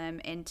behold them,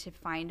 and to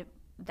find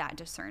that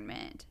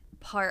discernment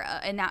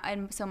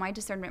and so my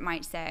discernment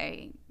might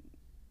say,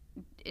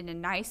 in a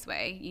nice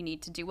way, you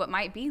need to do what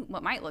might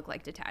look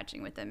like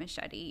detaching with a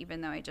machete,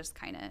 even though I just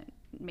kind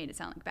of made it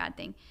sound like a bad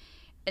thing.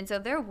 And so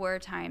there were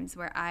times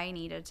where I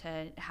needed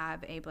to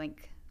have a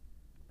blank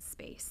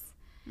space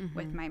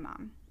with my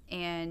mom,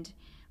 and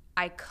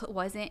I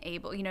wasn't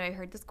able, you know, I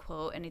heard this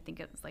quote, and I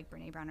think it was like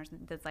Brene Brown or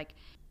something, that's like,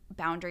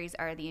 boundaries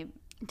are the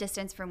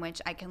distance from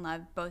which I can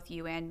love both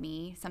you and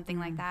me, something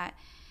like that.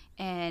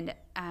 And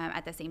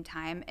at the same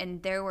time,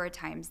 and there were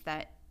times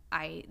that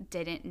I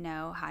didn't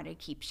know how to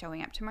keep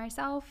showing up to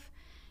myself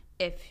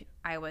if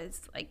I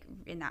was like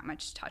in that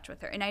much touch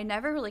with her. And I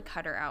never really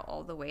cut her out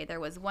all the way. There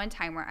was one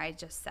time where I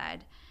just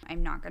said,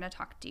 I'm not going to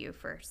talk to you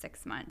for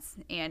 6 months.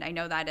 And I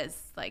know that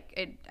is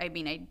like, I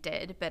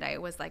did, but I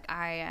was like,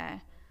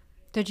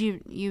 Did you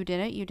did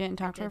it? You didn't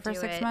talk to her for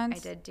 6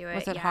 months? I did do it.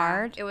 Was it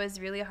hard? It was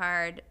really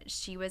hard.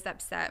 She was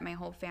upset. My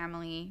whole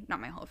family,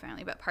 not my whole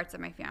family, but parts of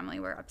my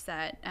family were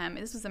upset.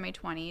 This was in my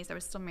 20s. I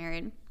was still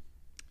married.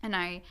 And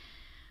I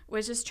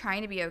was just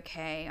trying to be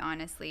okay,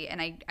 honestly.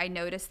 And I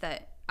noticed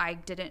that I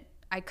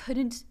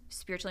couldn't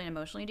spiritually and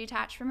emotionally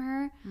detach from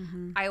her.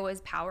 I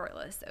was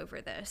powerless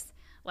over this,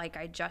 like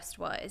I just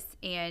was.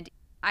 And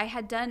I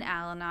had done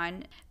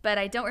Al-Anon, but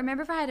I don't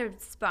remember if I had a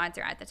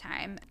sponsor at the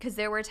time, because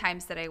there were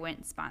times that I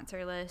went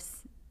sponsorless.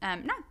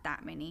 Not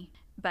that many,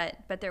 but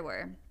there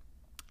were.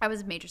 I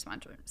was a major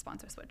sponsor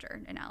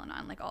switcher in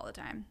Al-Anon, like, all the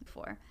time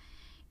before.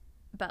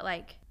 But,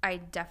 like, I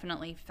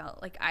definitely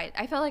felt like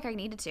I felt like I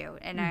needed to,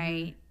 and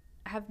I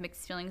have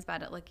mixed feelings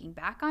about it looking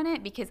back on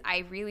it, because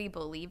I really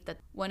believe that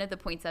one of the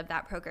points of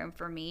that program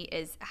for me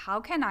is,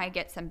 how can I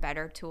get some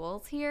better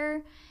tools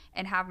here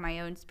and have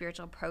my own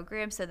spiritual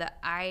program so that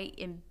I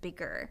am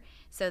bigger,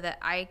 so that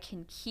I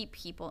can keep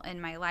people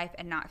in my life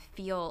and not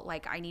feel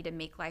like I need to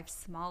make life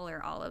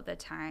smaller all of the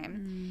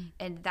time.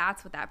 And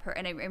that's what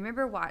and I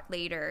remember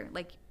later,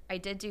 like, I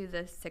did do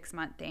the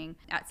 6-month thing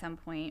at some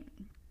point.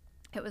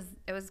 It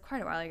was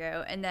quite a while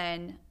ago. And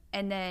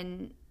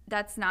then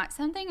that's not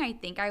something I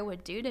think I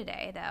would do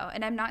today, though.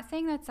 And I'm not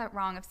saying that's not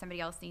wrong if somebody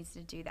else needs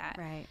to do that.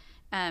 Right.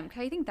 Because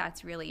I think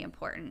that's really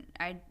important.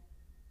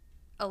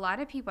 A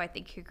lot of people, I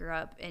think, who grew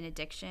up in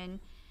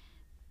addiction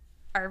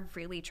are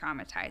really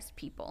traumatized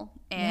people.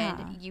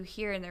 And you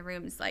hear in the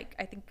rooms, like,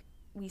 I think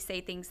we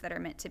say things that are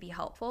meant to be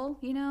helpful,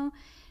 you know,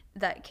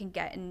 that can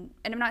get in.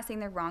 And I'm not saying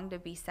they're wrong to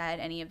be said.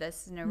 Any of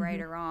this is no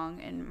right or wrong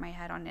in my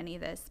head on any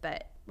of this.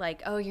 But,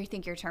 like, oh, you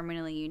think you're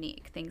terminally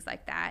unique, things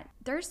like that.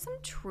 There's some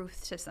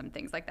truth to some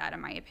things like that, in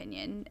my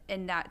opinion.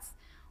 And that's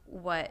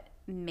what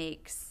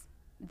makes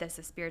this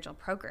a spiritual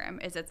program,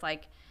 is it's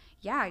like,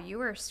 yeah, you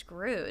were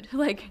screwed.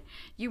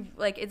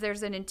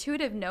 There's an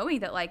intuitive knowing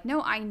that, like,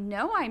 no, I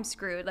know I'm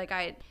screwed.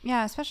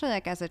 Yeah, especially,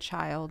 like, as a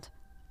child.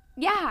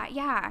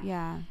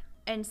 Yeah.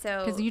 And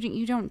so, because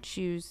you don't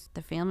choose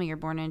the family you're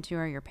born into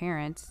or your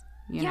parents.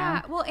 You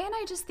know? Well, and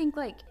I just think,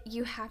 like,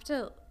 you have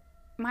to.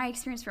 My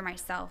experience for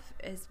myself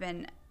has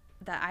been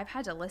that I've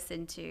had to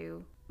listen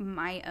to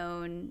my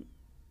own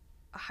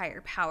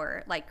higher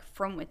power, like,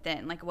 from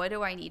within. Like, what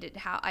do I need?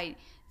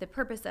 The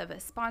purpose of a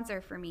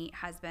sponsor for me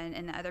has been,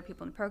 and the other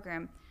people in the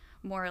program,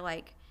 more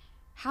like,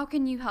 how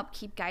can you help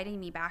keep guiding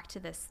me back to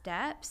the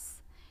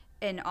steps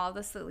and all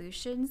the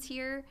solutions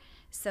here,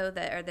 so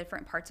that are the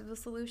different parts of the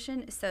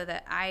solution, so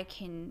that I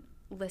can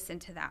listen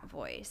to that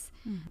voice.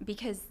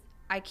 Because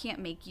I can't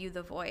make you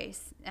the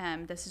voice.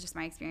 This is just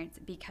my experience,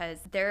 because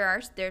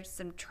there's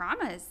some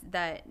traumas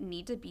that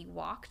need to be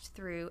walked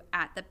through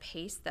at the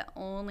pace that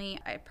only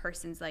a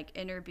person's, like,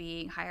 inner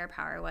being, higher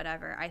power,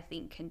 whatever, I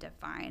think can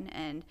define,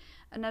 and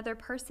another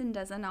person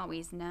doesn't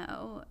always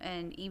know.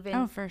 And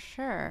even for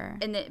sure.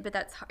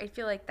 But I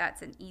feel like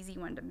that's an easy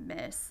one to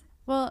miss.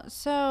 Well,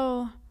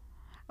 so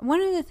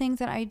one of the things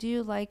that I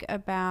do like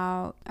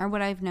about, or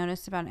what I've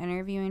noticed about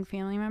interviewing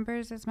family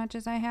members as much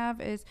as I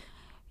have, is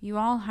you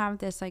all have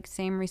this, like,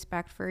 same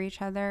respect for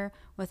each other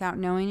without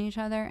knowing each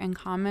other in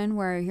common,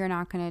 where you're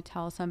not going to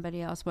tell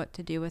somebody else what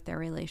to do with their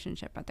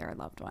relationship with their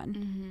loved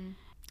one.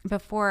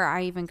 Before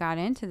I even got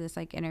into this,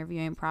 like,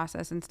 interviewing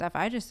process and stuff,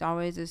 I just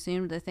always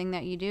assumed the thing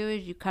that you do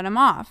is you cut them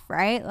off,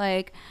 right?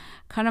 Like,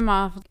 cut them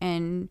off,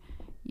 and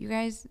you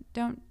guys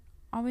don't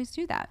always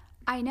do that.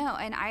 I know,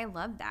 and I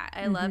love that.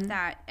 I love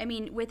that. I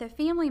mean, with a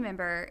family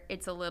member,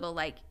 it's a little,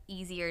 like,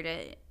 easier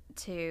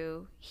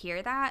to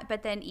hear that.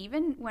 But then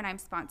even when I'm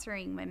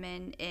sponsoring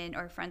women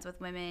or friends with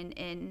women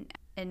in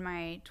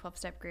my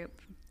 12-step group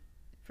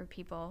for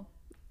people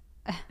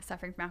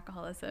suffering from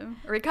alcoholism,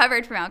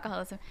 recovered from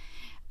alcoholism,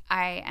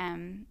 I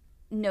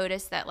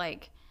noticed that,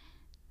 like,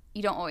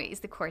 you don't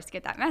always, of course,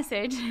 get that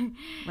message.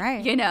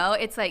 Right. You know,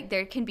 it's like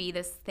there can be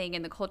this thing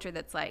in the culture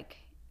that's like,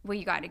 well,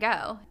 you got to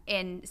go.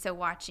 And so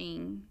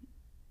watching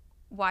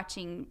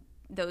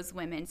those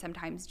women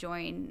sometimes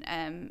join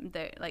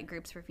the, like,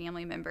 groups for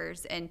family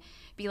members and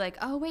be like,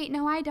 oh, wait,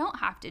 no, I don't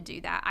have to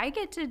do that. I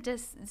get to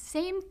just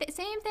same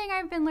thing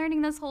I've been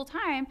learning this whole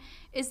time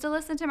is to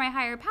listen to my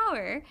higher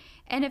power.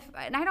 And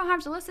I don't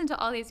have to listen to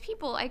all these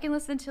people. I can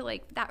listen to,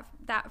 like,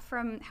 that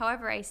from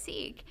however I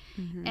seek.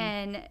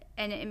 And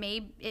it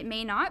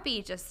may not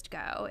be just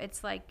go.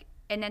 It's like,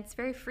 and it's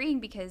very freeing,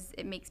 because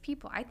it makes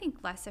people, I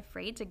think, less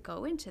afraid to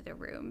go into the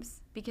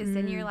rooms, because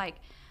then you're like,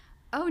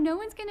 oh, no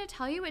one's going to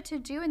tell you what to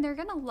do, and they're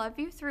going to love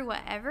you through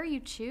whatever you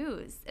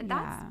choose. And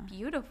that's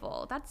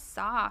beautiful. That's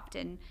soft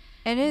and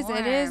it is.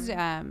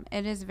 warm.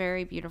 It is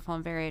very beautiful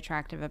and very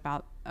attractive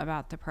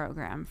about the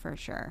program, for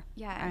sure.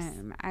 Yes.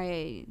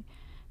 I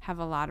have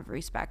a lot of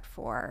respect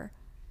for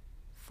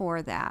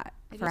that,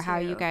 for how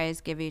you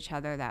guys give each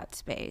other that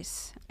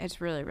space.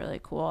 It's really, really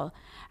cool.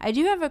 I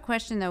do have a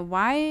question, though.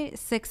 Why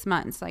 6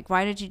 months? Like,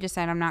 why did you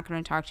decide, I'm not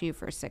going to talk to you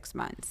for 6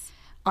 months?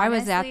 Why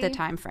was that the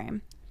time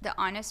frame? The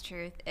honest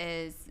truth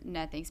is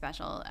nothing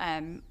special.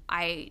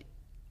 I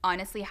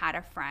honestly had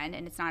a friend,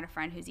 and it's not a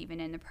friend who's even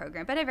in the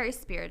program, but a very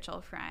spiritual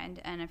friend,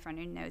 and a friend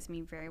who knows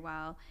me very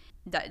well,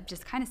 that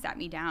just kind of sat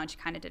me down. She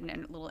kind of did a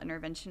little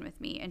intervention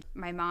with me. And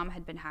my mom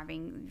had been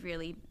having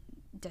really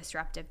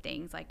disruptive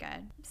things, like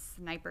a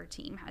sniper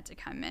team had to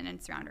come in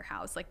and surround her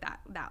house. Like that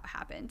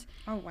happened.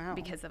 Oh, wow.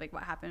 Because of, like,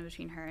 what happened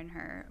between her and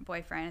her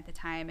boyfriend at the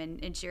time.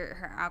 And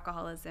her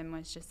alcoholism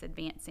was just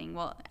advancing.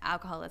 Well,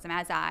 alcoholism,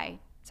 as I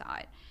saw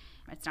it.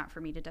 It's not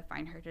for me to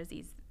define her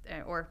disease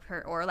or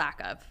lack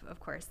of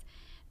course.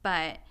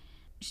 But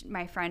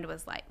my friend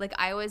was like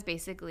I was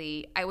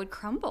basically, I would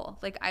crumble.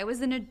 Like I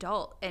was an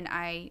adult and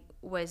I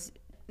was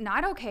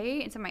not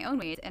okay in my own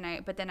ways.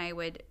 But then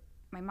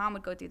my mom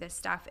would go through this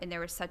stuff, and there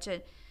was such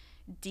a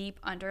deep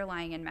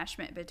underlying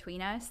enmeshment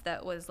between us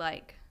that was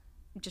like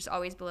just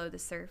always below the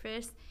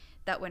surface,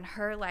 that when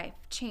her life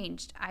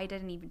changed, I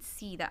didn't even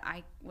see that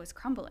I was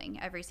crumbling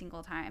every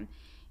single time.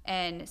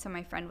 And so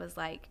my friend was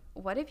like,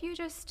 what if you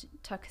just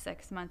took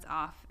 6 months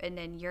off and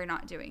then you're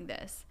not doing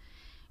this?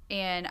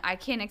 And I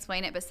can't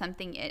explain it, but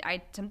something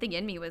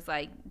in me was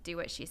like, do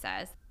what she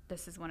says.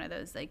 This is one of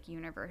those like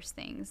universe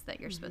things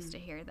that you're supposed to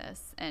hear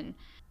this. And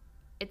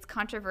it's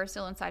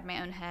controversial inside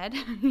my own head,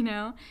 you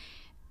know,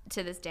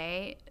 to this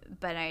day,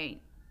 but I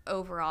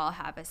overall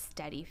have a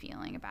steady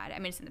feeling about it. I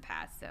mean, it's in the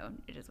past, so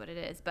it is what it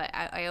is, but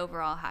I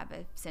overall have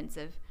a sense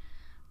of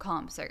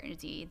calm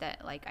certainty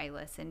that like I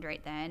listened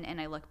right then,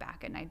 and I look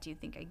back and I do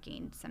think I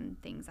gained some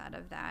things out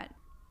of that,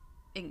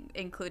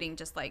 including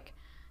just like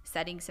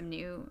setting some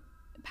new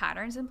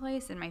patterns in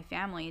place in my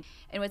family.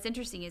 And what's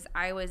interesting is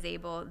I was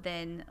able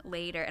then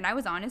later, and I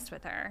was honest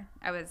with her.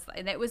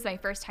 And it was my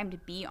first time to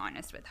be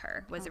honest with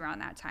her, was around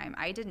that time.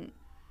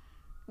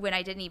 When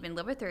I didn't even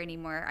live with her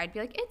anymore, I'd be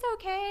like, it's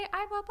okay,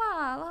 I blah,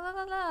 blah, blah,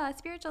 blah, blah,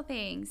 spiritual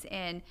things.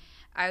 And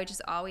I would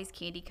just always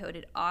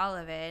candy-coated all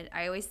of it.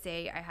 I always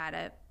say I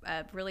had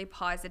a really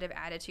positive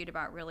attitude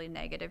about really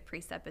negative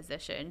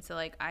presupposition. So,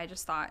 like, I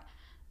just thought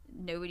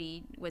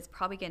nobody was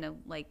probably going to,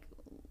 like,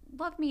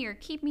 love me or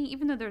keep me,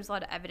 even though there's a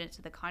lot of evidence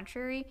to the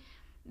contrary.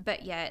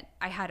 But yet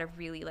I had a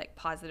really, like,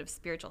 positive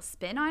spiritual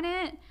spin on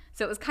it.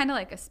 So it was kind of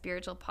like a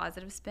spiritual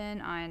positive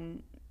spin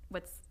on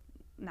what's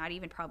not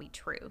even probably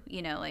true,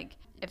 you know, like,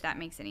 if that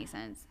makes any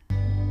sense.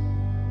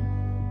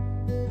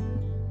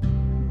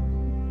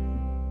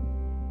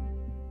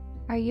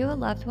 Are you a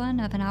loved one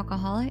of an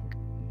alcoholic?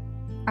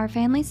 Our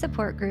family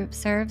support group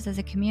serves as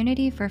a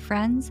community for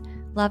friends,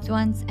 loved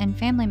ones, and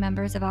family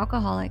members of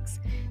alcoholics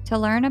to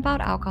learn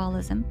about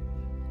alcoholism,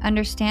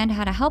 understand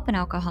how to help an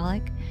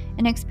alcoholic,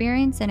 and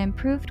experience an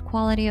improved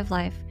quality of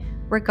life,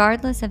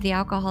 regardless of the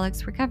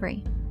alcoholic's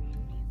recovery.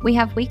 We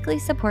have weekly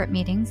support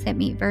meetings that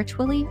meet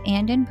virtually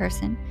and in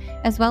person,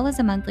 as well as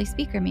a monthly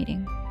speaker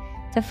meeting.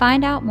 To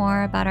find out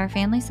more about our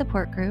family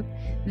support group,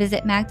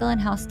 visit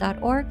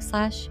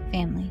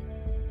magdalenhouse.org/family.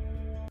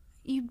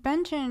 You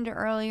mentioned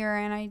earlier,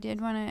 and I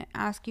did want to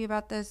ask you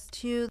about this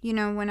too, you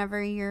know,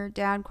 whenever your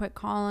dad quit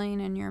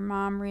calling and your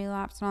mom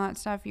relapsed and all that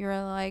stuff, you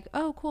were like,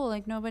 oh, cool,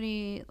 like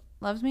nobody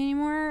loves me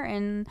anymore.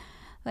 And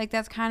like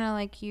that's kind of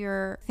like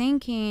your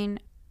thinking,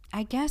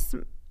 I guess,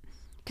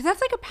 because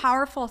that's like a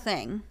powerful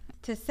thing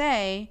to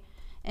say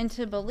and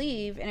to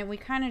believe, and we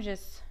kind of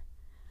just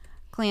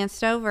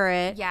glanced over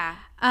it. Yeah.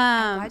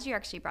 I'm glad you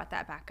actually brought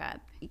that back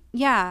up.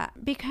 Yeah,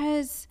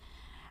 because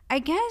I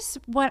guess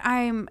what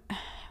I'm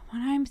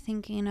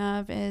thinking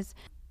of is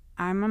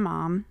I'm a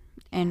mom,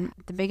 and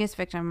the biggest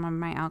victim of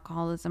my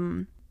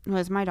alcoholism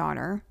was my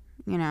daughter,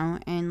 you know,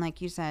 and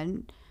like you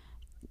said,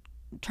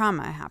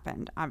 trauma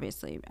happened,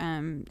 obviously.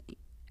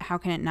 How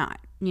can it not?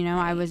 You know,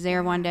 right. I was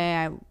there one day,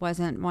 I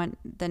wasn't one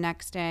the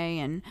next day,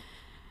 and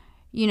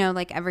you know,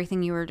 like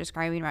everything you were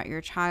describing about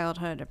your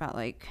childhood, about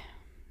like,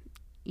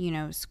 you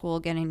know, school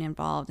getting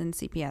involved in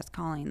CPS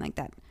calling, like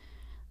that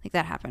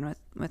happened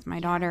with my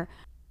daughter.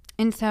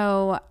 And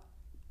so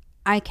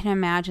I can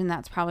imagine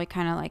that's probably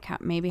kind of like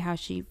how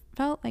she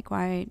felt, like,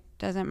 why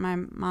doesn't my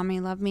mommy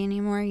love me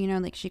anymore? You know,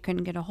 like she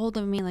couldn't get a hold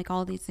of me, like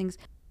all these things.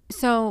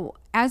 So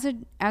as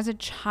a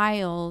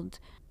child,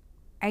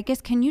 I guess,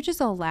 can you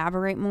just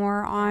elaborate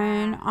more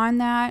on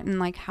that and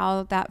like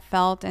how that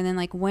felt? And then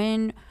like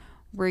when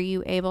were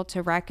you able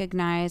to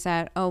recognize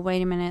that, oh,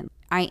 wait a minute,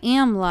 I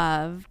am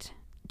loved?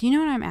 Do you know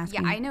what I'm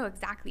asking? Yeah, I know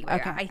exactly where.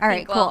 Okay. All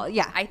right, cool.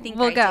 Yeah. I think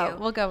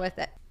we'll go with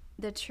it.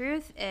 The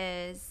truth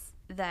is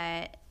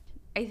that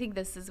I think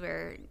this is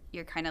where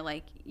you're kind of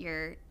like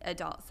your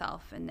adult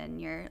self, and then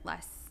you're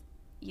less,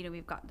 you know,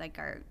 we've got like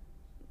our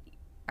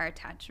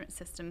attachment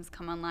systems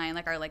come online,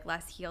 like our like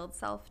less healed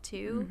self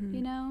too,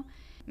 you know,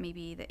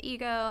 maybe the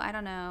ego, I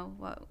don't know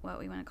what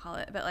we want to call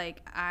it, but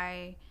like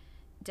I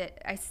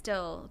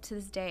still to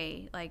this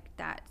day, like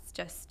that's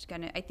just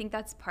I think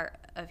that's part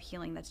of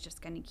healing that's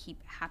just gonna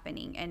keep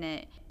happening, and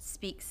it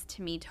speaks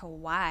to me to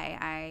why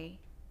I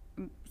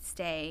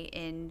stay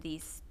in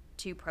these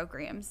two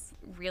programs,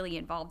 really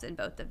involved in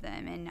both of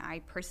them, and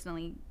I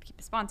personally keep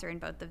a sponsor in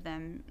both of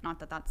them. Not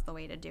that that's the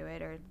way to do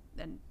it, or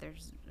then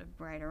there's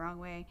a right or wrong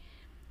way,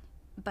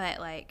 but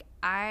like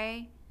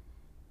I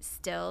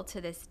still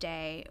to this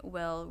day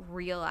will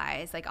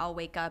realize, like I'll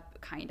wake up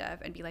kind of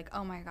and be like,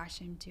 oh my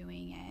gosh, I'm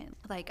doing it.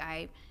 Like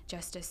I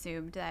just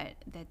assumed that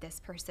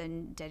this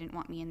person didn't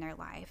want me in their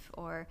life,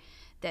 or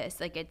this,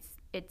 like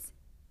it's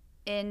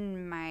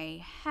in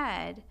my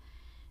head,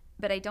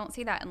 but I don't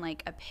say that in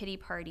like a pity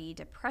party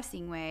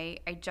depressing way.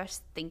 I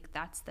just think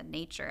that's the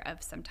nature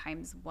of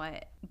sometimes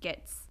what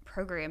gets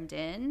programmed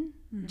in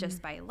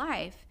just by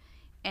life.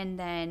 And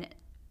then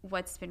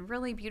what's been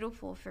really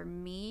beautiful for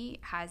me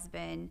has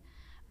been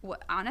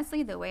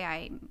honestly the way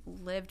I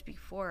lived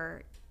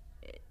before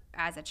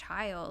as a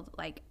child,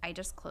 like, I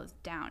just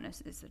closed down is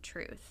the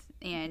truth.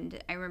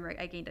 And I remember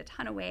I gained a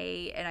ton of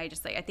weight, and I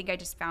just like, I think I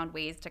just found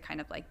ways to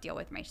kind of like deal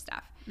with my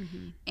stuff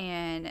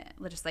and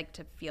just like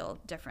to feel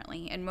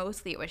differently. And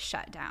mostly it was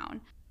shut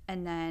down.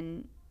 And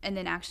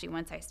then actually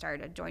once I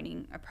started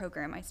joining a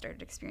program, I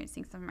started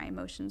experiencing some of my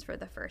emotions for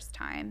the first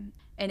time.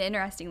 And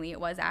interestingly, it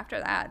was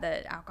after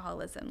that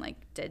alcoholism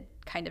like did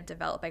kind of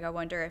develop. Like, I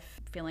wonder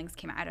if feelings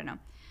came out, I don't know.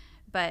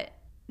 But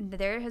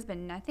there has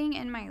been nothing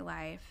in my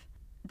life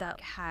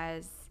that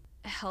has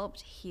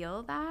helped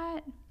heal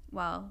that.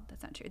 Well,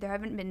 that's not true. There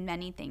haven't been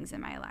many things in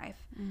my life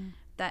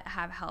that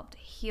have helped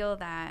heal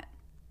that,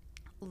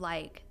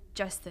 like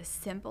just the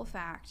simple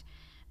fact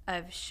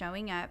of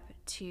showing up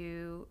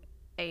to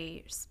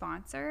a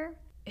sponsor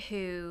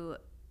who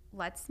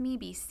lets me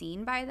be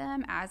seen by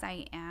them as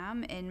I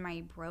am in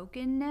my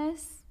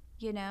brokenness,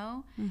 you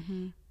know,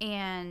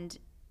 and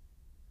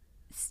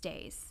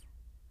stays.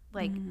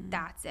 Like,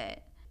 that's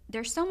it.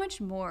 There's so much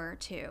more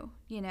too,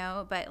 you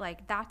know, but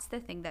like, that's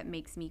the thing that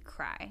makes me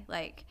cry.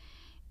 Like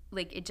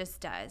it just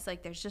does.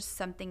 Like, there's just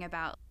something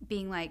about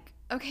being like,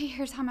 okay,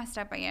 here's how messed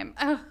up I am.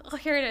 Oh,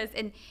 here it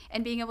is.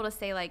 And being able to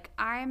say, like,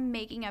 I'm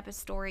making up a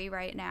story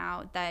right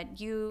now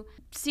that you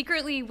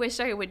secretly wish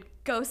I would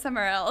go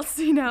somewhere else,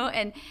 you know?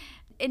 And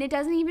it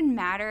doesn't even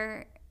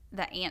matter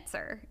the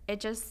answer. It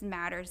just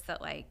matters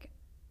that, like,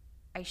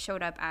 I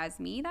showed up as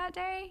me that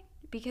day.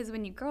 Because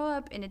when you grow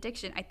up in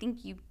addiction, I think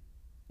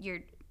your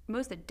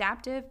most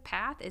adaptive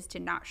path is to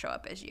not show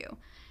up as you.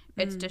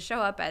 It's to show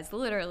up as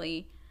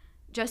literally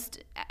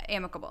just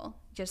amicable,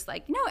 just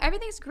like, no,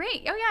 everything's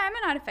great. Oh yeah, I'm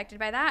not affected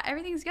by that.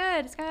 Everything's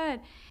good. It's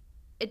good.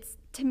 It's,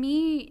 to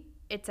me,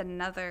 like,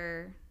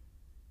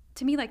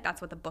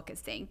 that's what the book is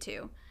saying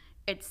too.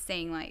 It's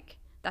saying like,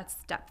 that's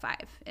step 5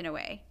 in a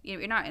way.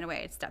 You're not in a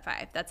way, it's step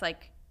 5. That's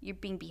like, you're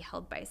being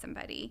beheld by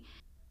somebody.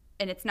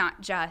 And it's not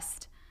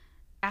just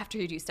after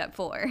you do step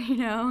 4, you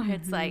know,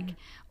 it's like,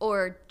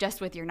 or just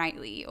with your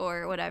nightly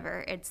or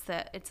whatever. It's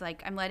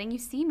like, I'm letting you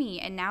see me,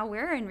 and now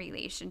we're in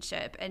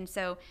relationship. And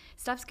so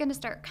stuff's going to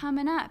start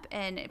coming up.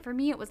 And for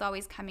me, it was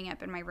always coming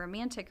up in my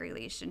romantic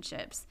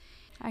relationships.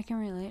 I can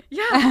relate.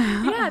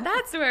 Yeah,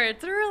 that's where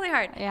it's really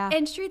hard. Yeah.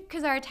 And truth,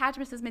 because our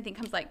attachment system, thing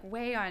comes like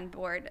way on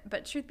board.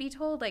 But truth be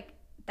told, like,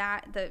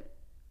 that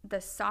the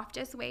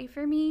softest way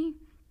for me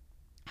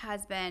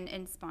has been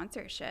in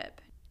sponsorship.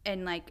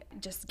 And like,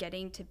 just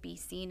getting to be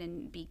seen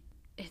and be,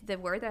 the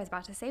word that I was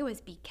about to say was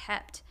be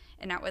kept.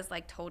 And that was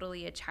like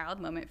totally a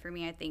child moment for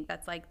me. I think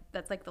that's like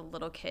the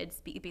little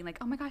kids being like,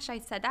 oh my gosh, I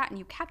said that and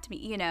you kept me,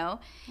 you know?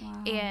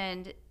 Wow.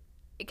 And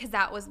because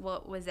that was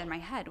what was in my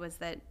head, was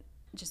that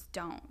just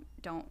don't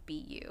be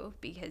you,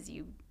 because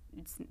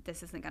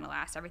this isn't going to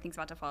last. Everything's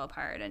about to fall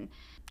apart. And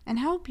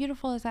how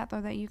beautiful is that, though,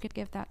 that you could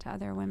give that to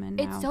other women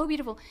now? It's so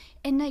beautiful.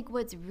 And like,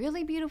 what's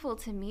really beautiful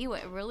to me,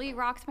 what really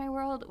rocks my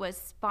world,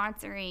 was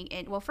sponsoring.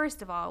 And well,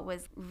 first of all,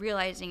 was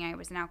realizing I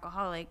was an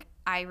alcoholic.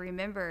 I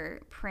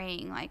remember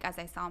praying, like, as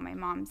I saw my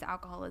mom's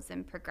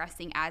alcoholism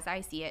progressing as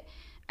I see it,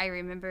 I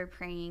remember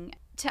praying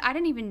to, I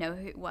didn't even know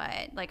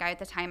what, like, at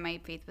the time my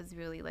faith was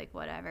really like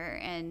whatever,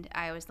 and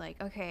I was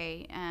like,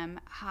 okay,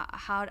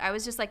 how I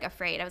was just like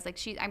afraid. I was like,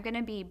 I'm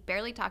gonna be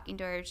barely talking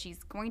to her,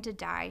 she's going to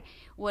die,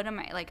 what am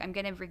I, like, I'm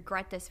gonna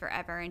regret this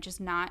forever. And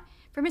just not,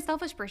 from a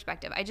selfish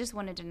perspective, I just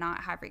wanted to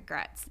not have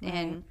regrets. Right.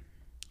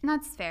 And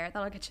that's fair,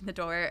 that'll get you in the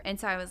door. And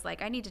so I was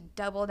like, I need to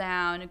double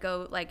down and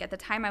go, like, at the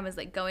time I was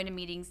like going to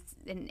meetings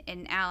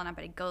in Al, and I'm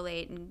going to go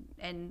late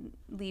and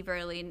leave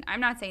early. And I'm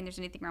not saying there's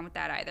anything wrong with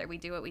that either. We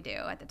do what we do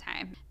at the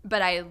time.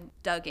 But I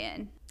dug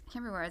in. I can't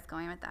remember where I was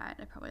going with that.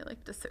 I probably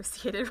like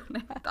dissociated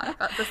when I thought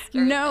about the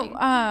scary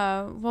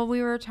thing. Well,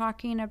 we were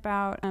talking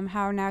about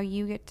how now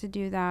you get to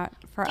do that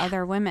for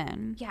other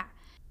women. Yeah.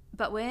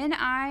 But when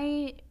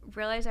I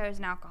realized I was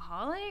an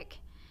alcoholic,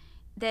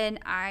 then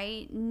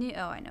I knew,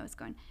 I know it's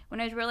going.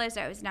 When I realized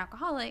I was an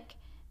alcoholic,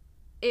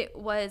 it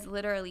was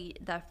literally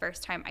the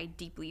first time I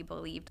deeply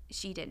believed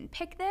she didn't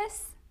pick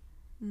this.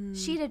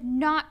 She did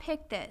not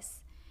pick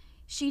this.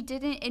 She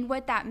didn't, and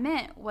what that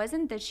meant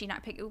wasn't that she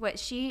not picked, what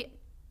she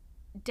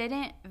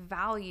didn't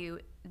value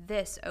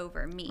this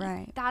over me.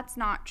 Right. That's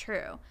not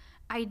true.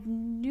 I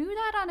knew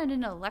that on an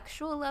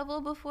intellectual level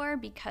before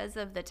because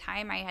of the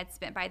time I had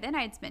spent. By then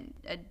I had spent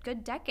a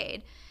good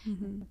decade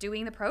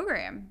doing the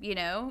program, you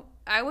know.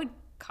 I would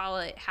call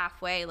it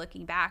halfway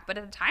looking back, but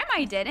at the time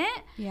I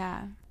didn't.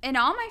 Yeah. And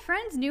all my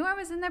friends knew I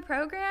was in the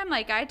program.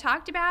 Like, I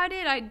talked about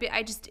it.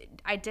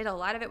 I did a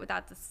lot of it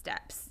without the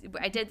steps.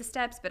 I did the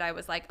steps, but I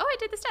was like, oh, I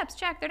did the steps.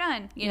 Check, they're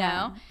done. You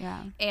know?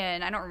 Yeah.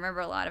 And I don't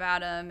remember a lot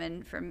about them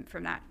and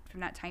from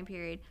that time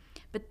period.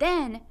 But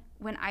then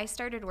when I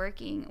started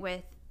working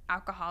with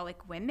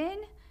alcoholic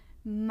women,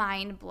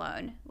 mind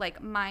blown.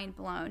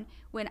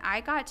 When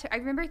I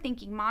remember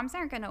thinking, moms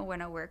aren't going to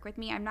want to work with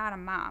me. I'm not a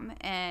mom.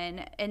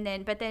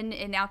 But then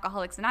in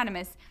Alcoholics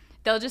Anonymous,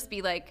 they'll just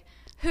be like,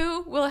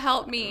 who will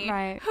help me?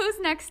 Right. Who's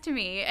next to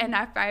me? And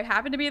if I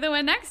happen to be the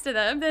one next to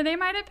them, then they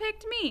might have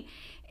picked me.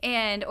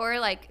 And or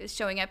like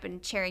showing up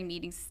and chairing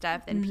meetings and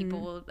stuff, then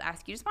people will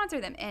ask you to sponsor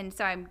them. And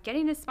so I'm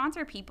getting to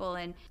sponsor people,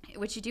 and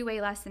which you do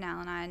way less than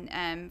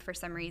Al-Anon for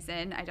some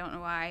reason. I don't know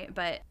why.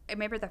 But I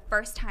remember the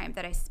first time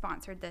that I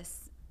sponsored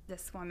this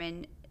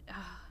woman,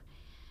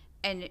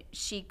 and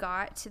she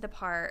got to the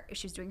part,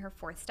 she was doing her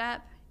 4th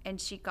step,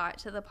 and she got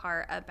to the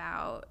part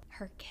about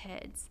her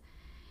kids,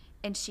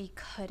 and she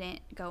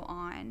couldn't go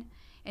on.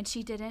 And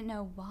she didn't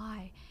know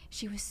why.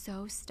 She was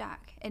so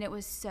stuck. And it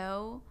was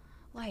so,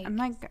 like... I'm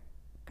like,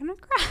 gonna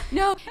cry.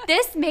 No,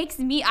 this makes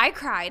me... I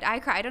cried.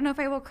 I don't know if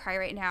I will cry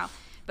right now.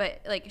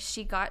 But, like,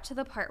 she got to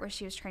the part where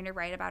she was trying to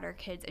write about her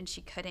kids, and she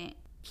couldn't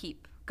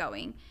keep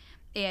going.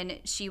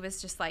 And she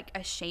was just, like,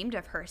 ashamed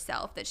of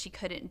herself that she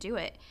couldn't do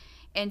it.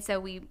 And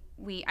so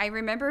I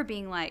remember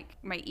being, like,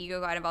 my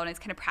ego got involved, and I was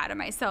kind of proud of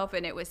myself.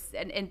 And it was...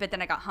 But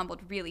then I got humbled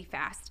really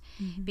fast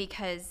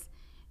because...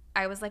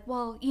 I was like,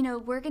 well, you know,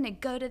 we're going to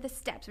go to the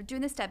steps. We're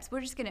doing the steps.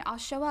 I'll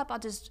show up. I'll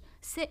just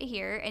sit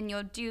here and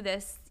you'll do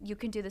this. You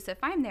can do this if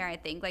I'm there, I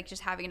think. Like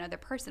just having another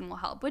person will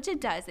help, which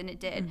it does. And it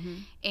did.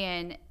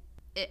 And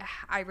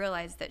I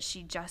realized that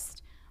she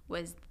just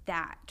was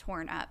that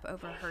torn up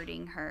over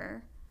hurting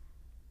her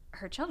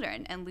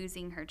children and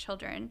losing her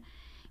children.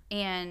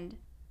 And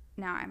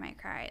now I might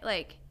cry.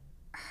 Like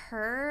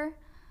her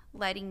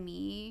letting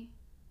me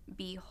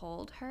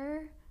behold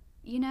her,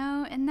 you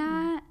know, in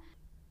that.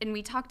 And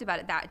we talked about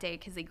it that day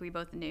because like we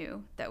both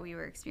knew that we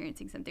were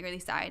experiencing something, or at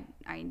least I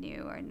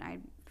knew, and I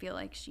feel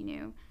like she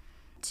knew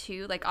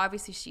too. Like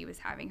obviously she was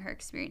having her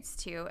experience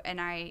too, and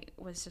I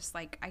was just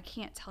like, I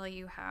can't tell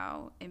you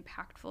how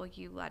impactful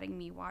you letting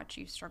me watch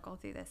you struggle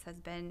through this has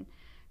been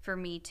for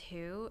me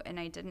too. And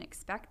I didn't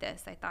expect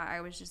this. I thought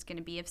I was just going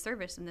to be of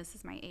service, and this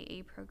is my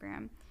AA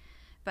program.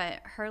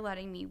 But her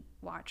letting me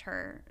watch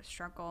her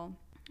struggle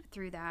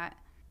through that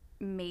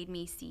made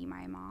me see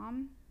my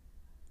mom,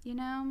 you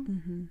know?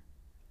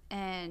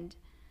 And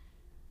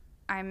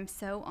I'm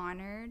so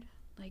honored,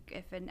 like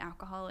if an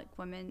alcoholic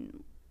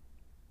woman,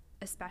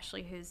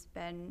 especially who's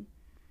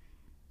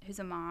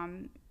a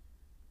mom,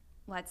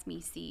 lets me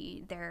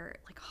see their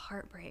like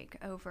heartbreak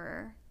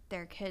over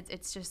their kids.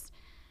 It's such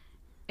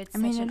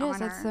an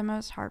honor. It's the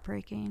most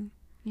heartbreaking,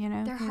 you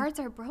know? Their hearts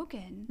are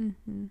broken.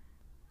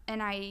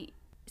 And I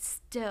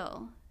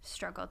still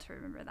struggle to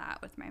remember that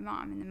with my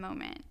mom in the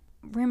moment.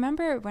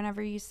 Remember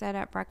whenever you said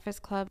at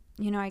Breakfast Club,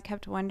 you know, I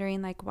kept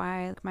wondering like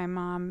why like, my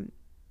mom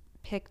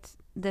picked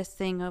this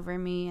thing over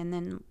me, and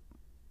then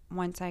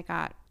once I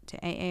got to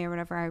AA or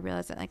whatever, I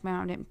realized that like my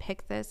mom didn't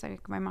pick this.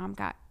 Like my mom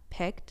got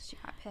picked. She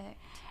got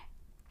picked.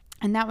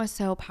 And that was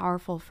so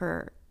powerful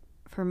for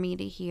me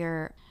to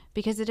hear,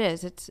 because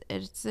it's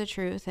the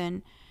truth.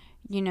 And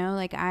you know,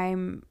 like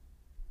I'm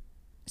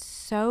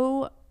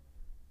so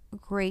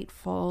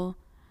grateful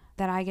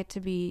that I get to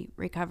be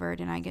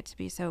recovered and I get to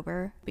be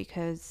sober,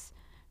 because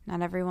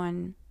not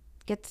everyone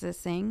gets this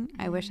thing.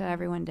 I wish that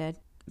everyone did.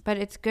 But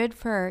it's good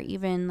for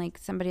even like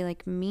somebody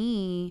like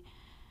me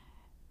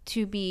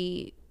to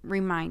be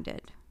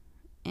reminded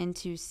and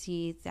to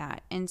see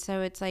that. And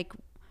so it's like,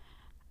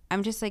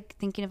 I'm just like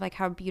thinking of like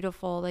how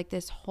beautiful like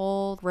this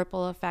whole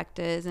ripple effect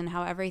is, and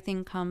how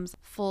everything comes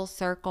full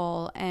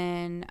circle,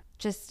 and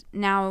just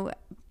now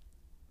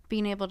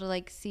being able to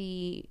like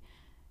see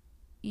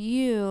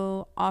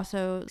you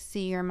also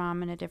see your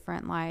mom in a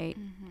different light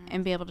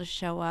and be able to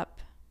show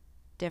up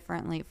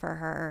differently for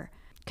her.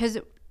 Because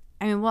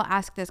I mean, we'll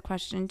ask this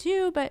question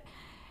too, but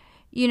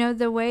you know,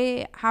 the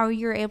way how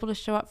you're able to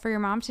show up for your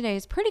mom today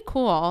is pretty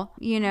cool,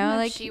 you know,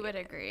 like she would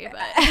agree,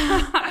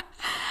 but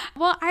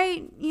well,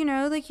 you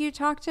know, like you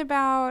talked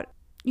about,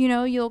 you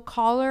know, you'll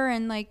call her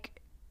and like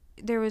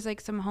there was like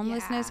some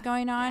homelessness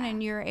going on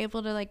and you're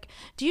able to like,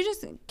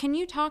 can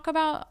you talk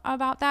about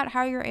that,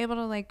 how you're able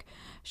to like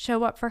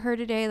show up for her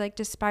today, like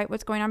despite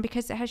what's going on?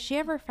 Because has she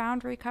ever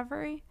found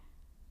recovery?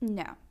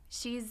 No,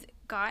 she's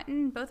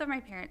gotten, both of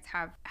my parents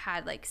have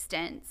had like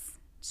stints,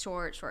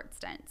 short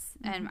stints,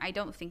 and I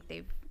don't think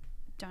they've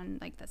done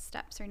like the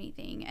steps or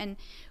anything. And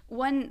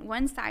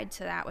one side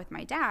to that with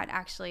my dad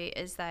actually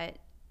is that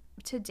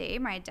today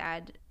my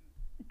dad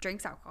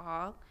drinks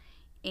alcohol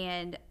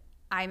and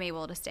I'm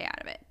able to stay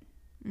out of it.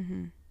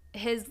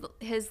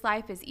 His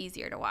life is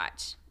easier to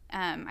watch.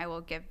 I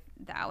will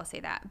say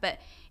that, but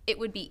it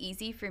would be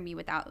easy for me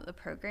without the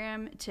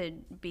program to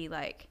be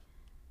like,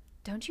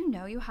 don't you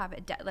know you have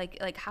a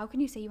like how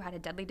can you say you had a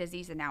deadly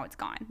disease and now it's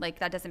gone? Like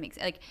that doesn't make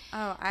sense. Like,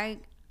 oh, I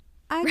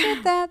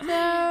get that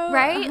though.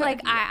 Right?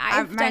 Like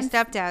my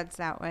stepdad's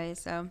that way,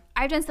 so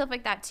I've done stuff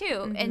like that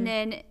too. And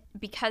then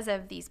because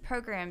of these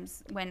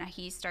programs, when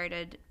he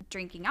started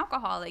drinking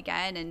alcohol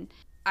again, and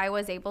I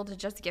was able to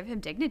just give him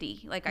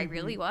dignity. Like I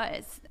really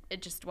was.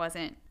 It just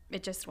wasn't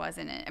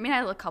it. I mean, I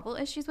had a couple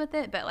issues with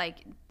it, but like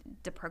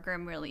the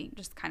program really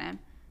just kind of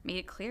made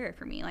it clear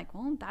for me. Like,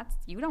 well,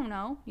 you don't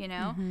know, you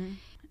know?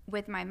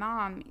 With my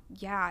mom,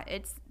 yeah,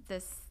 it's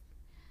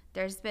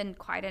there's been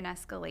quite an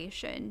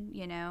escalation,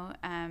 you know,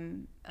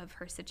 of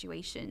her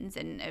situations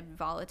and a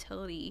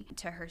volatility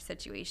to her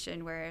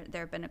situation, where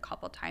there have been a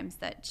couple times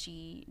that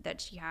she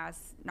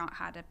has not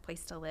had a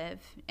place to live.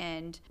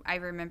 And I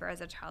remember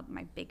as a child,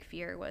 my big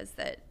fear was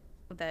that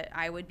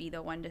I would be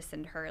the one to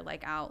send her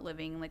like out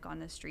living like on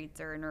the streets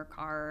or in her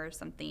car or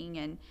something.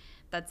 And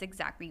that's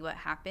exactly what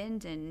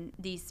happened. And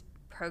these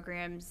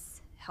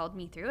programs held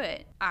me through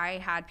it. I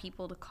had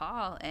people to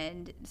call,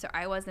 and so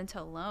I wasn't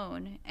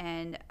alone.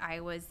 And I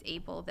was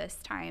able this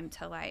time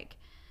to like,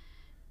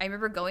 I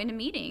remember going to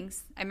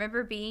meetings. I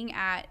remember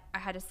I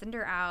had to send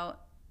her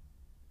out.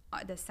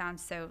 This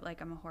sounds so like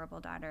I'm a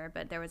horrible daughter,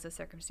 but there was a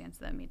circumstance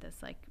that made this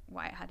like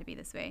why it had to be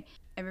this way.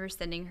 I remember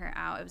sending her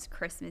out. It was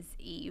Christmas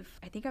Eve.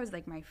 I think I was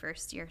like my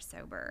first year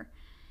sober.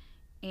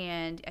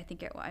 And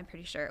I'm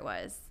pretty sure it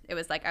was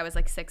like, I was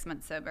like 6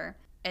 months sober.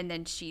 And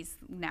then she's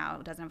now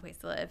doesn't have a place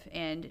to live.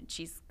 And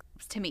she's,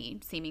 to me,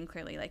 seeming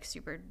clearly like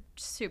super,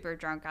 super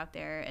drunk out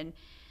there.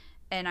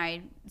 And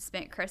I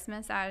spent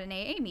Christmas at an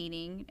AA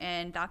meeting,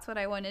 and that's what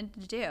I wanted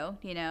to do.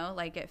 You know,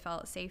 like it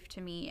felt safe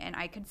to me. And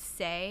I could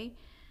say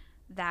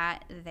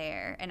that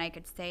there, and I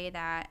could say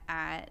that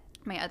at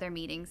my other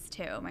meetings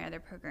too, my other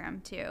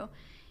program too.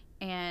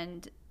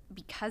 And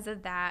because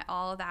of that,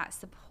 all that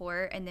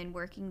support, and then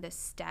working the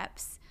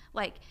steps,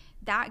 like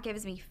that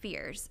gives me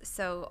fears.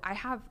 So I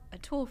have a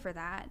tool for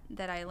that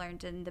I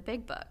learned in the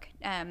big book.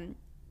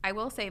 I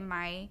will say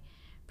my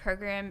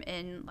program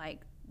in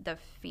like the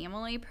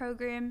family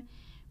program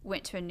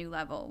went to a new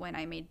level when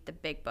I made the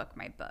big book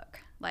my book.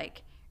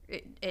 Like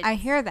I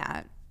hear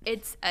that.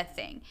 It's a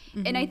thing.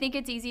 Mm-hmm. And I think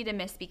it's easy to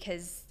miss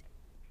because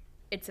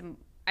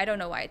I don't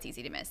know why it's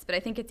easy to miss, but I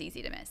think it's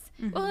easy to miss.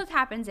 Mm-hmm. Well, it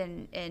happens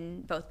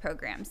in both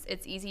programs.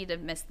 It's easy to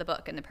miss the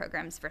book in the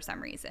programs for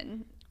some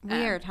reason.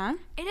 Weird, huh?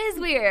 It is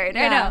weird.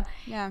 Yeah, I know.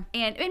 Yeah.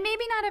 And maybe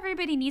not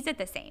everybody needs it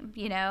the same,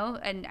 you know?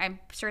 And I'm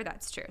sure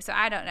that's true. So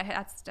I don't know.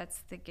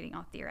 That's getting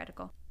all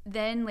theoretical.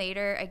 Then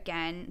later,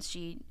 again,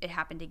 it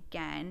happened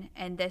again.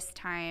 And this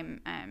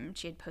time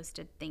she had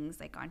posted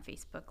things like on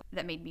Facebook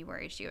that made me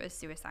worry she was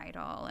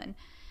suicidal. And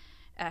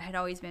had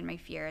always been my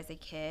fear as a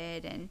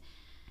kid. And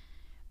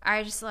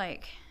I just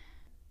like,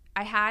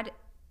 I had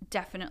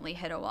definitely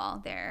hit a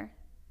wall there.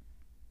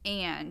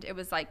 And it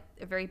was like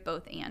a very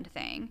both and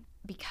thing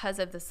because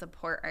of the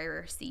support I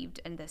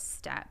received and the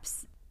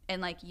steps.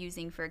 And like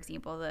using, for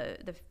example,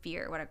 the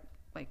fear, what I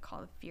like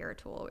call the fear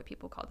tool, what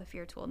people call the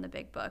fear tool in the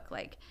big book.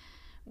 Like,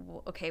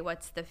 okay,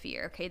 what's the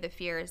fear? Okay, the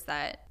fear is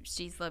that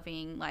she's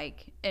living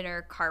like in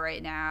her car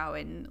right now,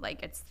 and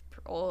like it's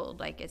old.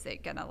 Like, is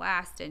it gonna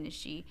last? And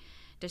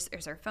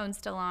is her phone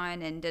still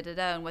on, and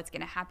and what's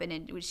going to happen,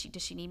 and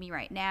does she need me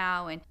right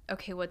now? And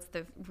okay, what's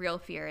the real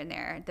fear in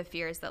there? The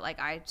fear is that like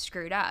I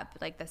screwed up,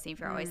 like the same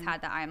fear I always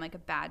had, that I'm like a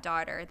bad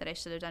daughter, that I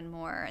should have done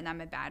more, and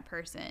I'm a bad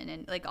person,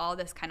 and like all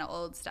this kind of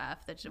old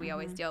stuff that we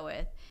always deal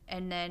with.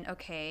 And then,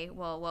 okay,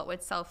 well, what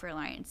would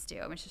self-reliance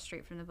do? I'm just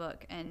straight from the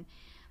book. And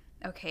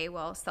okay,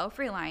 well,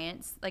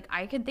 self-reliance, like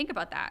I can think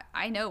about that.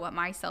 I know what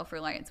my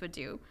self-reliance would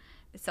do.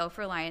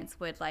 Self-reliance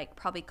would like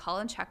probably call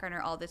and check on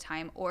her all the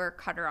time or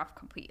cut her off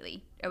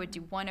completely. I would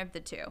do one of the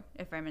two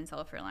if I'm in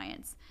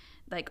self-reliance,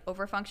 like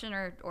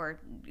overfunction or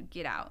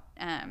get out,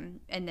 and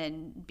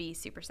then be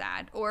super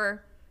sad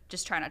or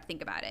just try not to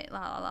think about it,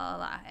 la la la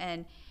la.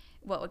 And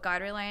what would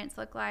God reliance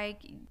look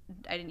like?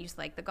 I didn't use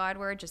like the God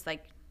word, just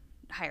like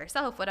higher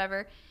self,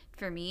 whatever.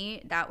 For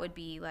me, that would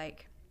be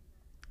like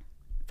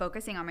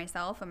focusing on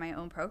myself and my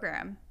own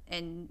program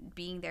and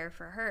being there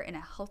for her in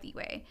a healthy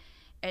way.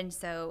 And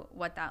so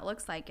what that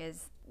looks like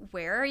is,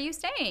 where are you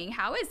staying?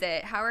 How is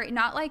it?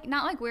 Not like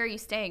where are you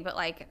staying, but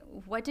like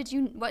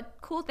what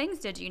cool things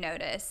did you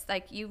notice?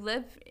 Like, you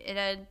live in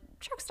a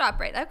truck stop,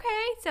 right?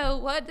 Okay, so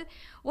what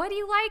do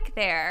you like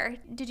there?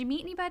 Did you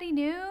meet anybody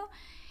new?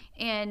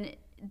 And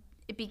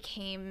it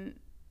became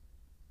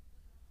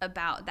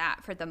about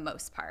that for the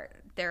most part.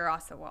 There are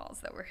also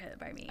walls that were hit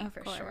by me,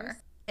 for sure.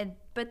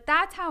 But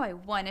that's how I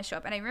want to show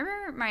up. And I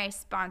remember my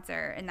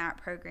sponsor in that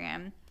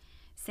program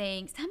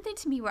saying something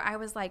to me where I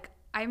was like,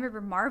 I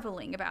remember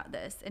marveling about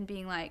this and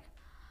being like,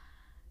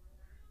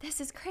 this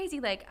is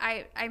crazy. Like,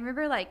 I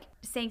remember like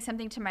saying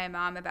something to my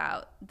mom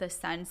about the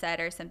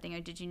sunset or something, or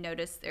did you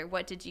notice, or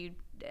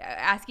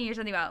asking her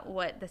something about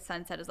what the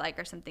sunset is like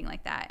or something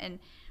like that.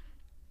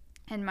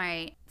 And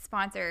my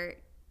sponsor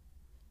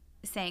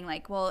saying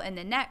like, well, and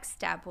the next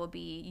step will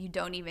be, you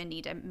don't even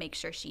need to make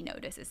sure she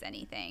notices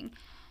anything.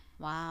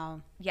 Wow.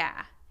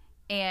 Yeah.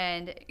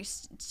 And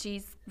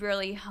she's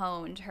really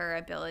honed her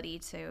ability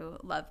to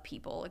love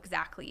people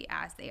exactly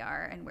as they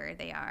are and where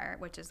they are,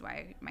 which is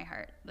why my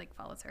heart like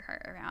follows her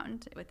heart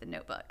around with the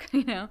notebook,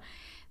 you know,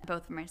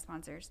 both of my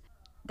sponsors.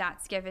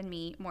 That's given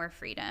me more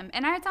freedom.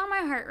 And it's on my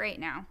heart right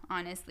now,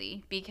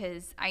 honestly,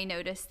 because I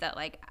noticed that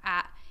like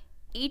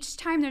each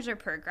time there's a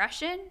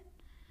progression,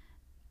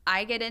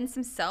 I get in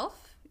some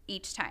self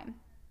each time.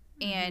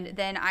 And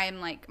then I'm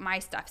like, my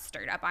stuff's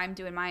stirred up. I'm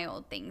doing my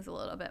old things a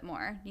little bit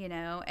more, you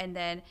know? And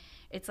then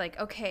it's like,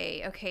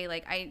 okay,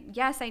 like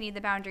yes, I need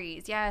the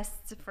boundaries. Yes,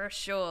 for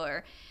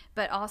sure.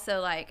 But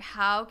also like,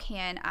 how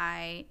can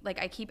I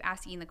keep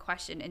asking the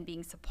question and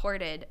being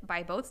supported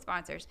by both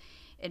sponsors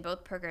in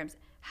both programs.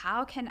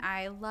 How can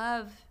I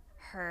love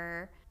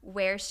her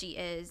where she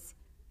is?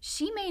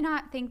 She may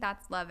not think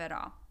that's love at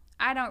all.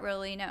 I don't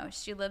really know.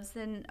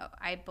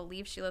 I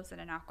believe she lives in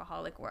an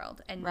alcoholic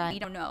world, and we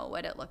don't know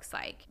what it looks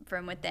like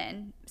from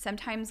within.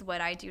 Sometimes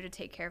what I do to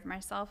take care of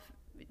myself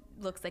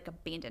looks like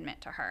abandonment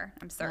to her.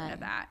 I'm certain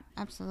of that.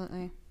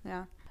 Absolutely.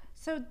 Yeah.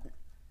 So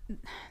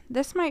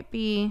this might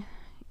be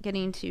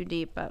getting too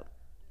deep, but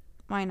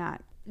why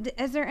not?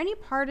 Is there any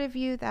part of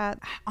you that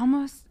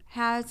almost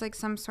has like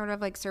some sort of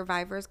like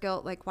survivor's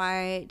guilt? Like,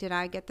 why did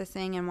I get this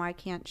thing and why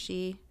can't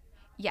she?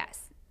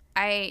 Yes.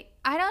 I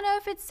don't know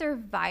if it's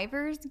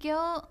survivor's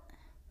guilt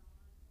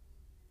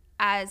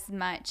as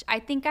much. I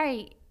think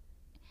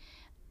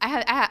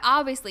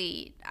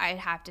obviously I'd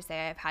have to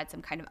say I've had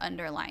some kind of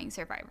underlying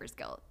survivor's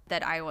guilt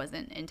that I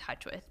wasn't in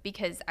touch with,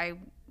 because I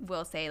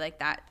will say like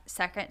that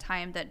second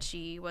time that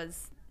she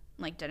was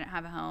like didn't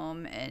have a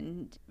home,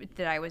 and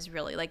that I was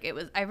really like,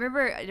 I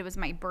remember it was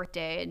my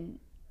birthday,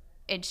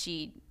 and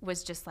she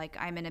was just like,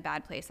 I'm in a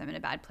bad place,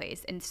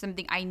 and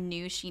something I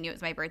knew she knew it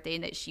was my birthday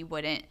and that she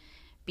wouldn't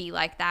be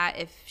like that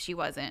if she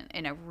wasn't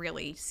in a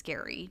really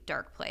scary,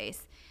 dark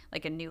place,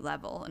 like a new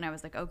level. And I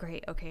was like, oh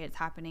great, okay, it's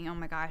happening, oh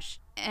my gosh.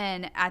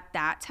 And at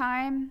that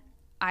time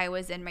I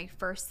was in my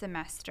first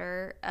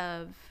semester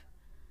of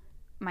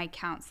my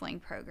counseling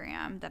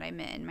program that I'm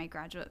in, my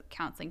graduate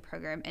counseling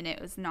program, and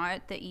it was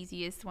not the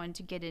easiest one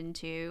to get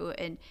into,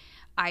 and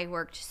I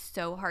worked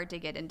so hard to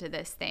get into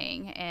this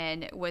thing,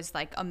 and was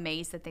like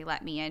amazed that they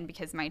let me in,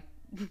 because my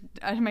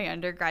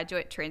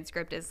undergraduate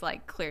transcript is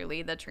like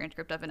clearly the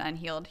transcript of an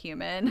unhealed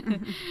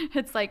human.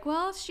 It's like,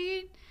 well,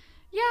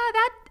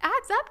 that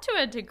adds up to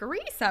a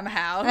degree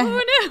somehow.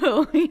 Who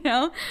knew? You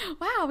know,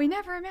 wow, we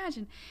never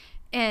imagined.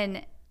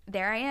 And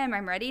there I am.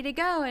 I'm ready to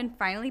go and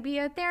finally be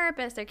a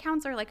therapist, a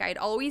counselor, like I'd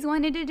always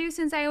wanted to do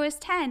since I was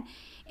 10.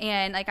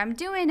 And like I'm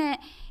doing it.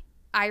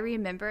 I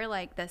remember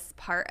like this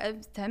part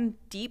of some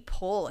deep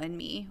pull in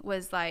me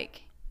was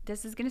like,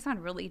 this is going to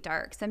sound really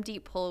dark. Some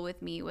deep pull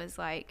with me was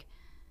like,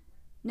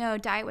 no,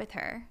 die with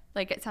her.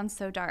 Like, it sounds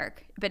so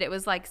dark, but it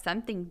was like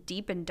something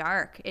deep and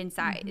dark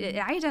inside.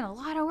 I had done a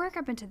lot of work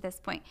up until this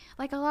point,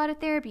 like a lot of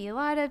therapy, a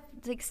lot of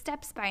like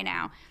steps by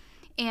now.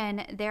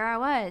 And there I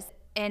was.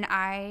 And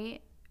I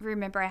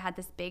remember I had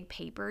this big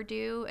paper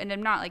due, and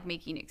I'm not like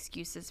making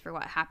excuses for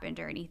what happened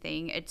or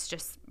anything. It's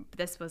just,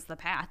 this was the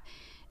path.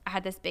 I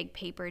had this big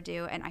paper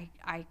due, and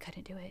I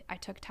couldn't do it. I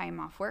took time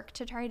off work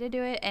to try to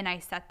do it, and I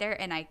sat there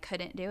and I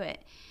couldn't do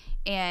it.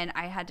 And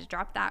I had to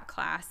drop that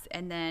class,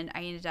 and then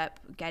I ended up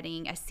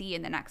getting a C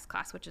in the next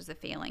class, which is a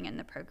failing in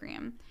the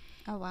program.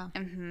 Oh, wow.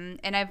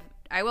 And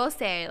I will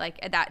say,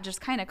 like, that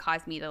just kind of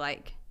caused me to,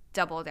 like,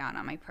 double down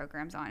on my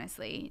programs,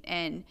 honestly,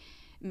 and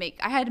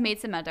I had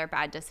made some other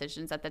bad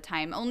decisions at the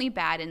time, only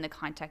bad in the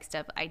context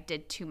of I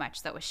did too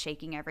much that was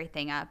shaking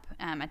everything up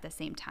at the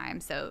same time.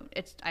 So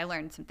I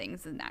learned some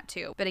things in that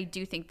too. But I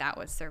do think that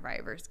was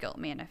survivor's guilt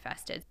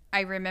manifested.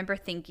 I remember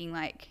thinking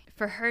like,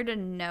 for her to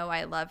know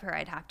I love her,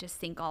 I'd have to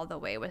sink all the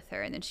way with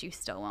her, and then she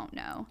still won't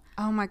know.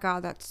 Oh my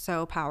God, that's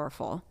so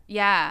powerful.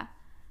 Yeah.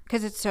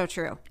 Because it's so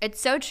true.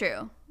 It's so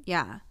true.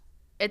 Yeah.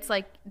 It's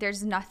like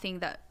there's nothing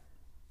that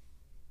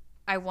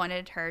I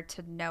wanted her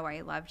to know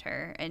I loved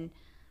her, and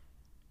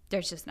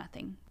there's just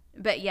nothing.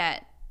 But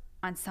yet,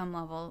 on some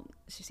level,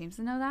 she seems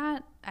to know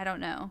that. I don't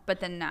know.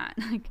 But then not.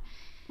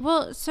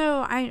 Well,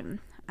 so I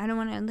don't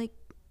want to like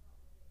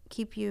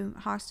keep you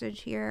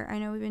hostage here. I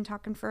know we've been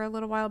talking for a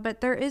little while,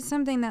 but there is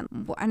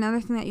another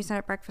thing that you said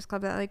at Breakfast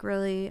Club that like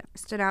really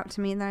stood out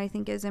to me that I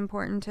think is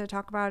important to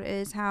talk about,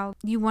 is how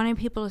you wanted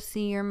people to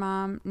see your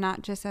mom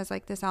not just as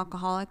like this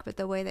alcoholic, but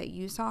the way that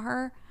you saw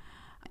her.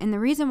 And the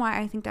reason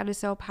why I think that is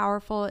so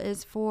powerful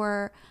is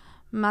for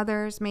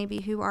mothers maybe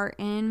who are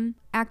in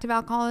active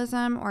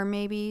alcoholism, or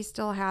maybe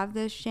still have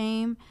this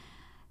shame,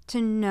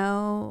 to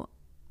know,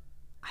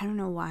 I don't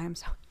know why I'm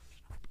so,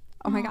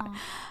 oh my God,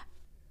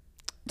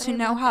 to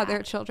know how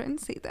their children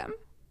see them.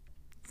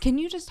 Can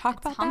you just talk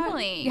about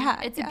humbling.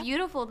 that? Yeah. It's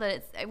beautiful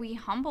that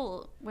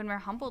when we're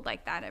humbled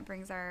like that, it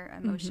brings our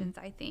emotions,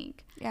 I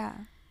think. Yeah.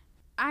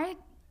 I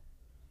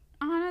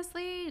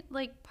honestly,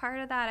 like, part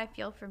of that I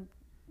feel from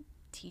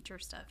teacher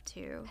stuff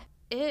too.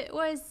 It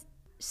was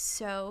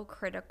so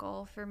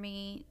critical for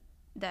me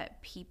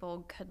that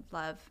people could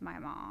love my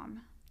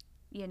mom,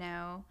 you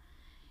know,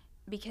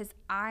 because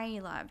I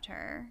loved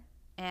her.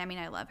 And I mean,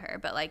 I love her,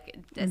 but like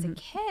as a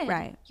kid,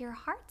 right, your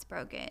heart's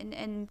broken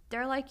and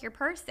they're like your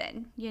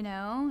person, you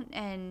know?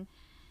 And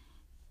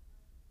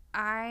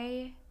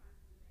I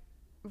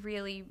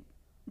really,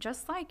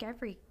 just like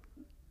every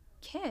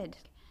kid,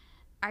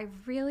 I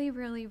really,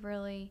 really,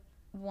 really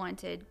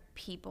wanted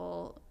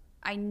people.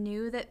 I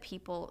knew that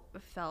people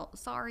felt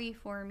sorry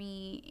for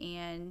me,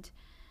 and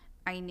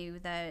I knew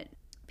that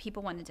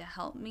people wanted to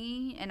help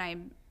me, and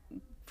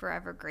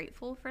forever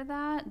grateful for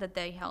that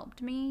they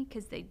helped me,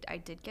 because I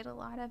did get a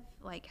lot of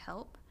like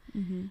help.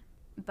 Mm-hmm.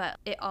 But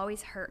it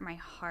always hurt my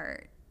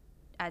heart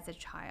as a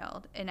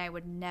child, and I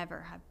would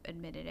never have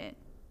admitted it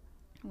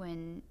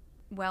when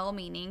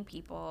well-meaning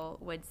people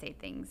would say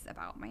things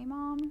about my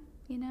mom,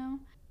 you know?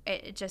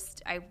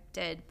 I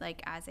did,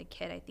 like, as a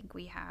kid, I think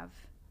we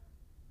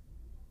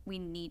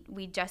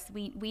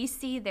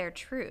see their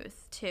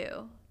truth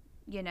too,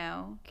 you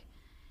know?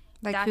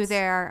 Like who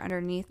they are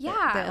underneath the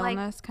illness,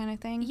 like, kind of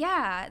thing?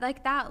 Yeah,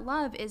 like that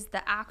love is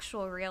the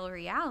actual real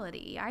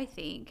reality, I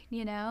think,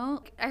 you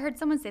know? I heard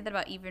someone say that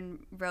about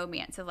even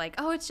romance, of like,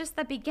 oh, it's just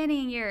the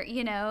beginning,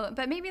 you know?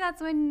 But maybe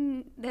that's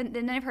when,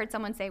 then I've heard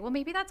someone say, well,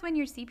 maybe that's when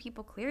you see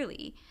people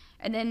clearly.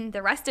 And then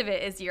the rest of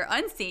it is you're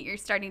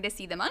starting to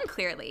see them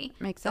unclearly.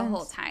 Makes sense. The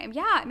whole time.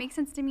 Yeah, it makes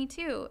sense to me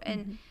too.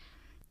 And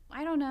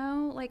I don't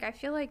know, like, I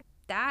feel like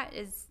that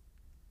is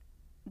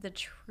the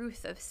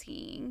truth of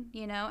seeing,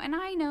 you know? And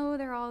I know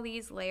there are all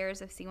these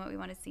layers of seeing what we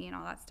want to see and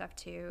all that stuff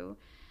too.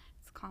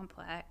 It's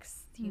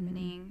complex, it's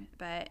humaning.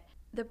 But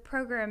both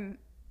programs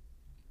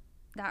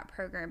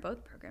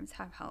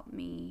have helped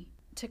me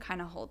to kind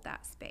of hold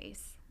that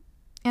space.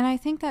 And I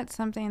think that's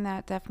something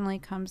that definitely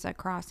comes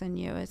across in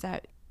you, is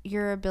that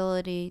your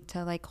ability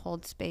to like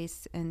hold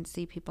space and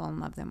see people and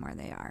love them where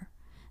they are.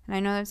 And I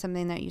know that's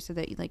something that you said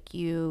that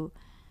you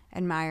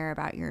admire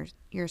about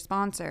your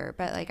sponsor,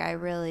 but like I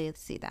really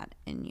see that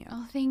in you.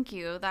 Oh, thank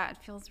you.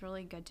 That feels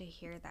really good to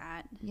hear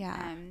that.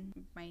 Yeah.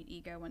 My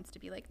ego wants to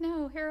be like,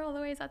 no, here are all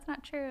the ways that's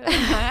not true. I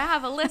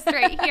have a list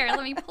right here.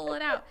 Let me pull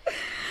it out.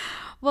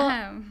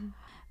 Well,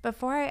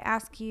 before I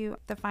ask you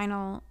the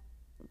final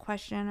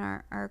question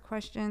or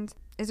questions,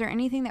 is there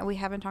anything that we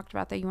haven't talked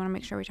about that you want to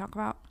make sure we talk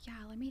about? Yeah,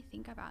 let me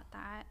think about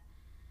that.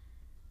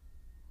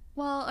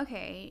 Well,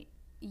 okay.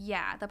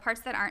 Yeah, the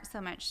parts that aren't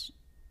so much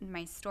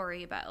my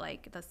story, but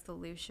like the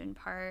solution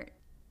part,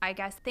 I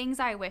guess things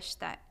I wish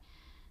that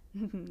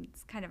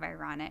it's kind of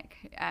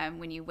ironic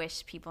when you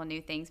wish people knew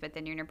things, but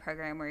then you're in a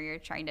program where you're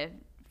trying to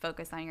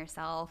focus on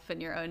yourself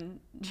and your own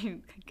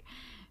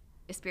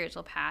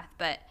spiritual path.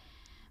 But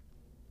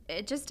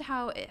just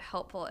how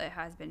helpful it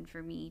has been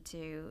for me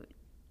to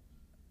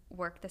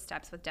work the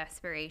steps with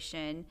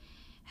desperation,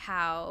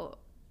 how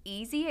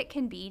easy it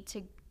can be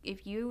to,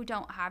 if you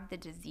don't have the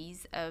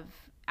disease of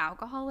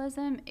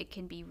alcoholism, it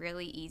can be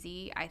really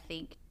easy, I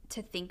think,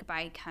 to think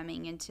by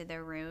coming into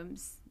the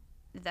rooms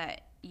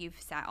that you've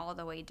sat all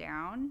the way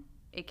down.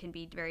 It can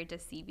be very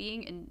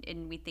deceiving,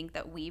 and we think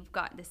that we've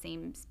got the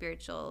same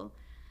spiritual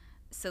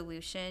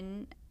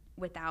solution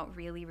without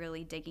really,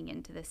 really digging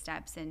into the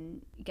steps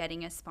and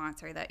getting a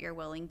sponsor that you're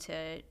willing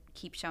to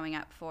keep showing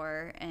up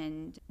for.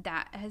 And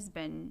that has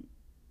been,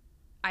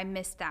 I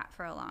missed that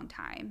for a long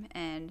time.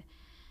 And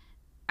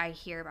I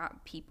hear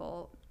about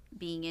people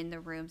being in the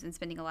rooms and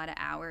spending a lot of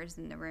hours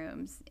in the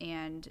rooms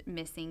and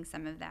missing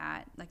some of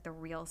that, like the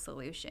real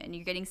solution.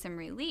 You're getting some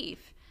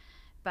relief,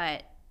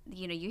 but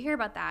you know, you hear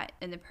about that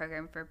in the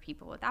program for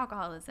people with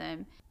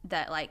alcoholism,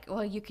 that like,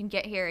 well, you can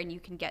get here and you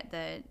can get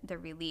the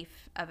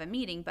relief of a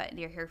meeting, but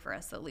you're here for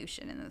a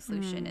solution, and the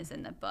solution is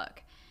in the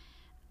book.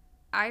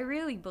 I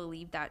really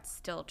believe that's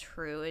still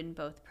true in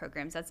both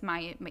programs. That's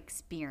my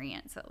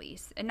experience, at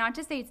least. And not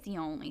to say it's the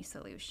only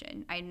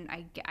solution.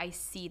 I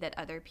see that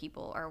other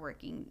people are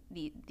working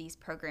these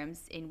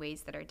programs in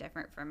ways that are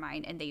different from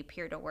mine, and they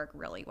appear to work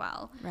really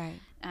well. Right.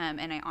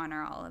 And I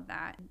honor all of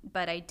that.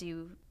 But I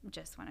do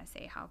just want to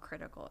say how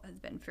critical it has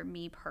been for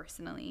me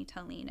personally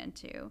to lean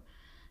into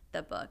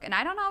the book. And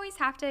I don't always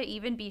have to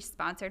even be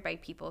sponsored by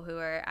people who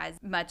are as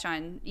much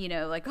on, you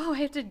know, like, oh, I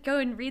have to go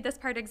and read this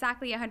part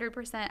exactly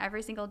 100%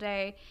 every single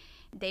day.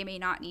 They may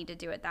not need to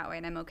do it that way,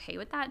 and I'm okay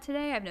with that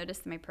today. I've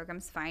noticed my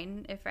program's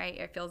fine if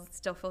it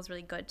still feels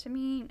really good to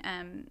me.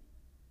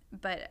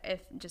 But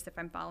if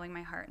I'm following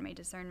my heart and my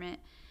discernment,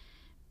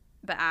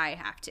 but I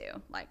have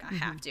to, I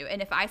have to.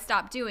 And if I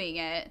stop doing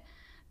it,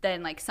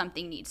 then like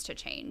something needs to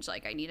change.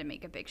 Like I need to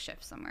make a big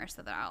shift somewhere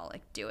so that I'll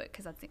like do it,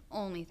 because that's the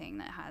only thing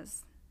that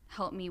has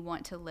help me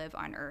want to live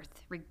on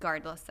earth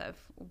regardless of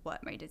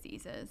what my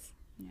disease is.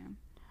 Yeah.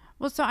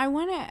 Well, so I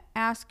want to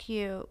ask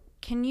you,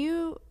 can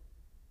you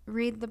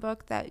read the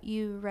book that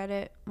you read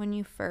it when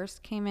you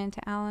first came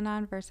into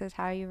Al-Anon versus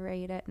how you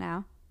read it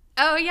now?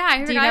 Oh yeah,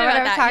 I Do you know what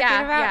I'm talking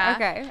about? Yeah.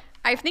 Okay.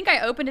 I think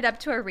I opened it up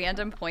to a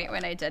random point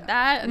when I did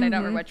that, and I don't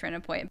remember which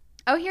random point.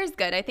 Oh, here's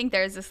good. I think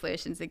there's a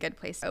solution. It's a good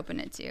place to open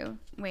it to.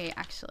 Wait,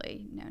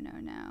 actually,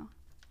 no.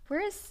 Where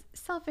is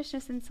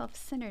selfishness and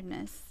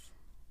self-centeredness?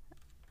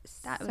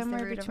 That was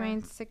somewhere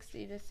between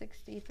 60 to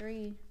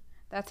 63.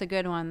 That's a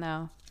good one,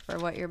 though, for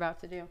what you're about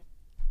to do.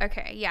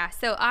 Okay, yeah.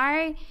 So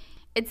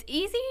it's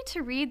easy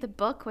to read the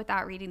book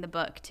without reading the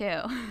book,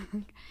 too.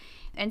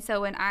 And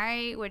so when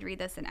I would read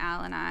this in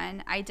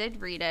Al-Anon, I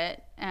did read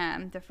it,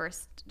 the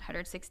first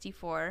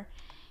 164.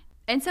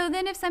 And so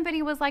then if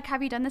somebody was like,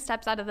 have you done the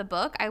steps out of the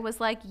book? I was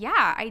like,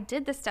 yeah, I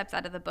did the steps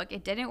out of the book.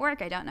 It didn't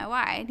work. I don't know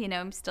why. You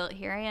know, I'm still,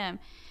 here I am.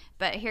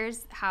 But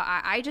here's how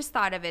I just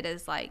thought of it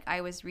as like I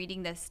was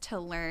reading this to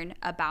learn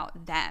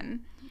about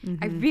them.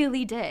 I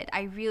really did.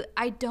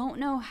 I don't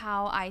know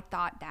how I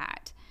thought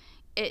that.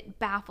 it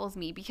baffles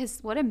me because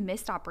what a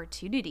missed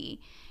opportunity.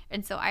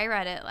 And so I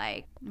read it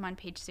like, I'm on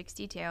page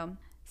 62.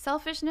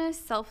 Selfishness,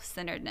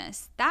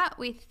 self-centeredness, that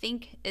we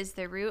think is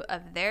the root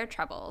of their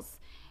troubles.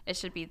 It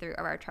should be the root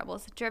of our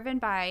troubles. Driven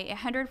by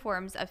 100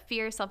 forms of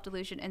fear,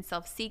 self-delusion, and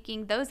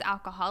self-seeking, those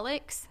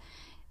alcoholics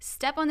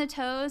step on the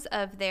toes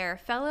of their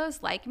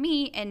fellows like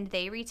me, and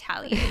they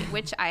retaliate,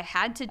 which I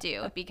had to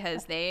do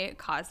because they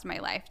caused my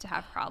life to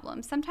have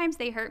problems. Sometimes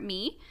they hurt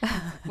me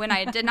when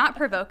I did not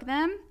provoke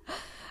them,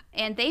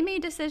 and they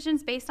made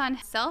decisions based on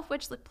self,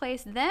 which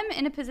placed them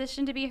in a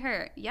position to be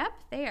hurt. Yep,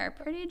 they are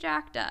pretty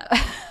jacked up.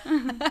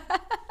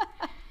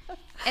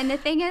 And the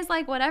thing is,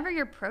 like, whatever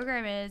your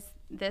program is,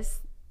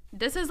 this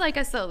is like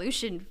a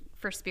solution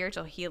for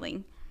spiritual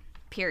healing,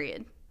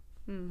 period.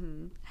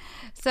 Mm-hmm.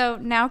 So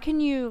now can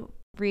you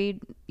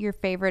read your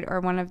favorite or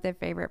one of the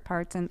favorite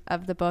parts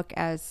of the book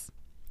as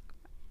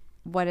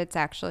what it's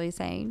actually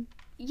saying?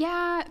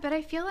 Yeah, but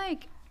I feel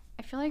like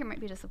it might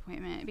be a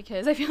disappointment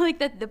because I feel like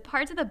that the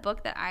parts of the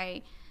book that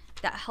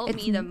help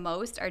me the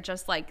most are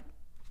just like.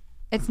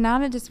 It's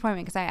not a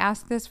disappointment because I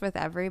ask this with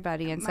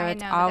everybody, and so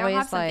it's always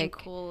have like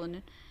cool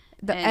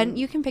and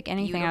you can pick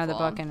anything beautiful out of the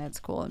book and it's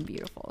cool and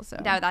beautiful. So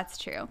no, that's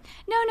true.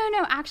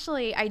 No.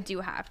 Actually, I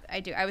do.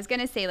 I was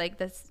gonna say like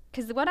this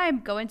because what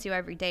I'm going to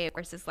every day, of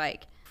course, is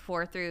like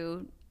 4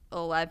 through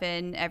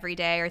 11 every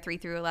day or 3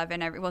 through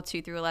 11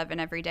 2 through 11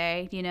 every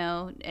day, you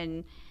know,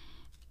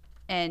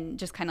 and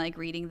just kind of like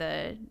reading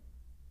the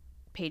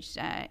page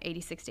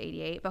 86 to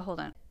 88. But hold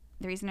on,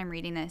 the reason I'm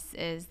reading this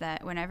is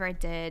that whenever I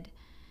did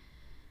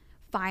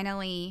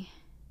finally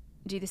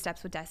do the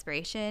steps with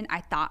desperation,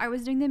 I thought I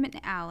was doing them in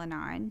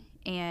Al-Anon,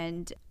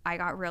 and I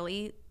got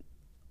really,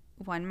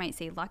 one might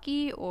say,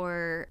 lucky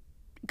or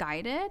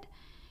guided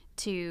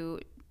to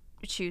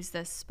choose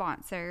this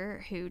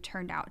sponsor who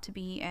turned out to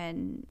be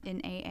in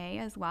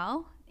AA as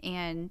well.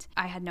 And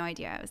I had no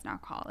idea I was an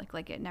alcoholic.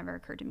 Like, it never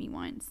occurred to me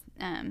once.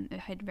 It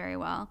had very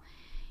well.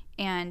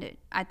 And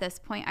at this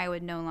point, I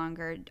was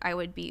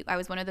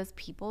one of those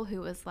people who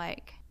was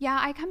like, yeah,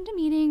 I come to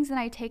meetings and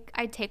I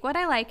take what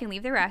I like and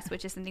leave the rest,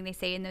 which is something they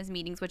say in those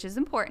meetings, which is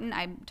important.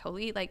 I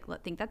totally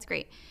think that's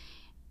great.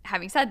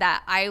 Having said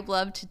that, I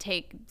love to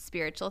take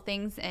spiritual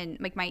things, and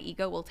like my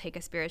ego will take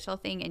a spiritual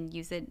thing and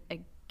use it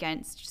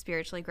against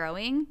spiritually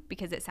growing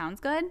because it sounds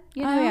good.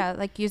 You know? Oh yeah,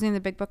 like using the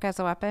big book as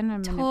a weapon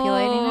and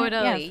manipulating it.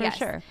 Yeah, for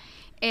sure.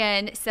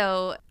 And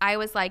so I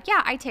was like,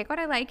 yeah, I take what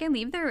I like and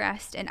leave the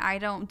rest, and I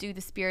don't do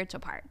the spiritual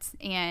parts.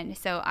 And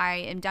so I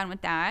am done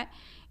with that.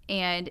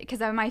 And because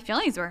my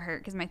feelings were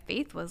hurt because my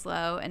faith was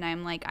low, and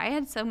I'm like, I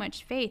had so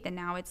much faith, and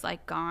now it's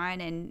like gone,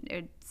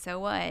 and so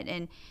what?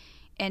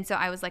 And so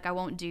I was like, I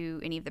won't do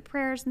any of the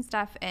prayers and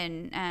stuff.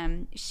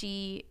 And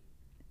she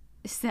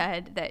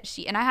said that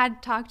and I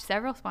had talked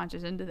several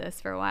sponsors into this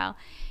for a while.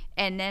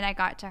 And then I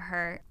got to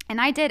her,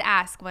 and I did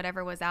ask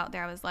whatever was out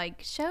there. I was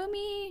like, show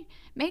me,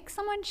 make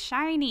someone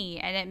shiny.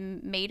 And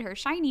it made her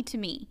shiny to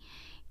me.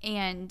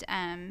 And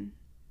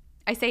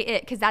I say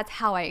it because that's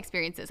how I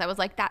experienced this. I was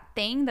like, that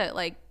thing that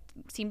like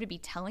seemed to be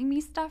telling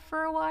me stuff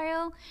for a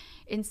while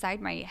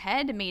inside my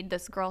head made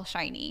this girl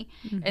shiny.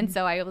 Mm-hmm. And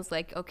so I was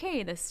like,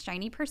 okay, this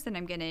shiny person,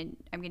 I'm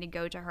gonna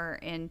go to her.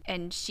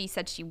 And she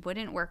said she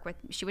wouldn't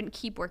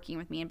keep working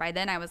with me. And by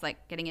then I was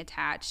like getting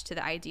attached to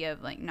the idea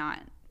of like not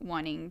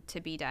wanting to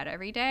be dead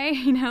every day,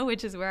 you know,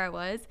 which is where I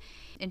was.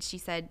 And she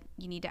said,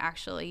 you need to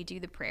actually do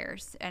the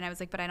prayers. And I was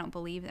like, but I don't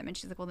believe them. And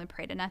she's like, well, then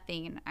pray to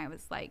nothing. And I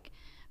was like,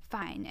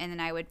 fine. And then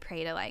I would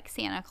pray to like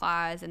Santa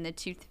Claus and the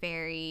Tooth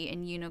Fairy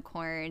and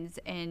unicorns,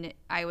 and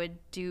I would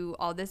do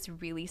all this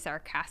really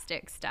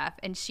sarcastic stuff,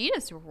 and she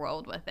just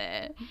rolled with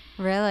it.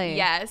 Really?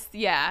 Yes.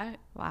 Yeah.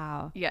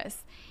 Wow.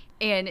 Yes.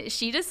 And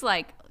she just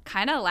like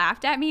kind of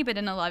laughed at me, but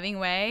in a loving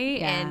way.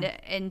 Yeah.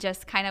 And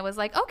just kind of was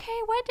like, okay,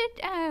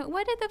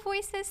 what did the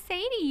voices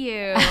say to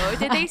you?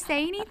 Did they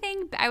say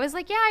anything? I was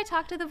like, yeah, I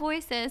talked to the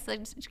voices,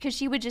 because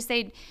she would just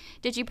say,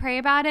 did you pray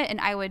about it?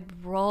 And I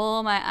would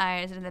roll my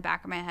eyes in the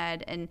back of my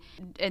head, and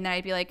then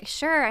I'd be like,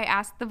 sure, I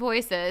asked the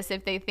voices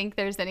if they think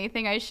there's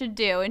anything I should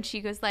do. And she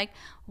goes like,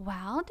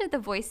 well, did the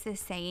voices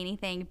say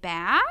anything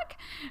back?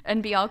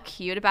 And be all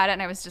cute about it.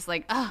 And I was just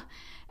like, oh.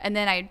 And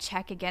then I'd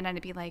check again, and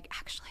I'd be like,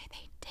 actually,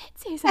 they did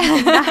say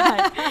something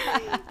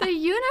bad. The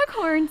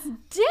unicorns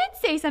did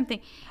say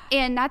something.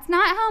 And that's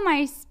not how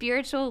my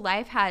spiritual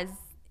life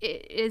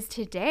is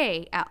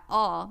today at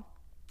all.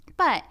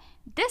 But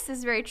this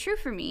is very true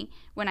for me.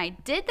 When I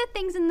did the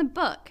things in the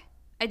book,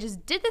 I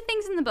just did the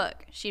things in the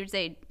book. She would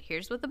say,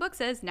 here's what the book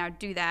says, now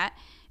do that.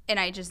 And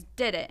I just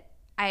did it.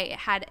 I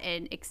had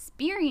an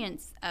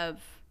experience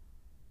of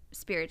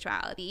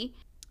spirituality.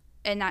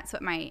 And that's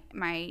what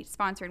my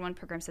sponsor in one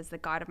program says, the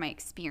God of my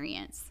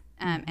experience.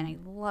 And I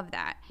love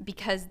that,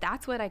 because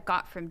that's what I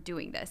got from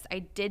doing this. I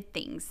did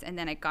things, and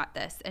then I got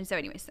this. And so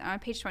anyways, on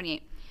page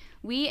 28,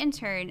 we in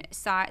turn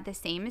sought the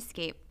same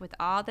escape with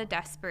all the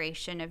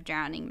desperation of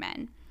drowning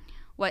men.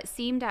 What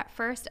seemed at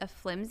first a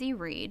flimsy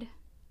reed,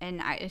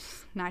 and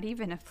it's not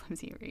even a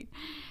flimsy reed,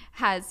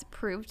 has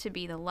proved to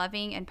be the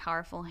loving and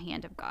powerful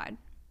hand of God.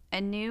 A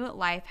new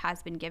life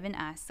has been given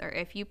us, or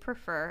if you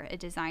prefer, a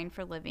design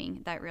for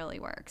living that really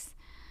works.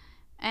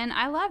 And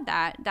I love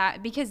that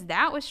because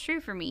that was true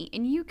for me,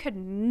 and you could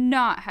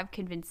not have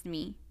convinced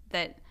me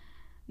that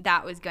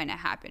that was going to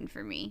happen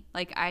for me.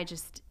 Like, I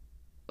just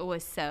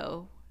was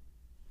so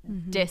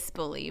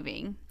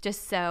disbelieving.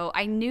 Just so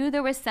I knew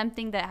there was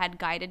something that had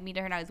guided me to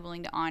her, and I was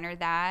willing to honor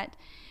that.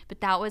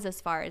 But that was as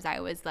far as I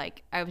was.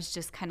 Like, I was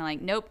just kind of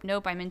like, nope,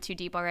 I'm in too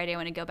deep already. I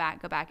want to go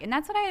back. And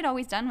that's what I had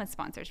always done with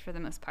sponsors for the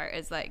most part,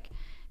 is like,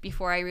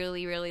 before I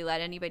really, really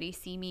let anybody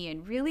see me.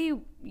 And really,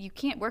 you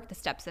can't work the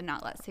steps and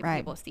not let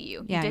people see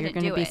you. Yeah, you you're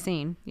going to be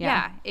seen.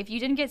 Yeah. If you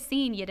didn't get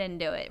seen, you didn't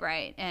do it,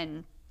 right?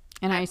 And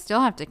I still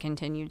have to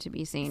continue to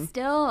be seen.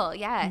 Still,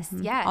 yes.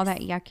 All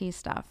that yucky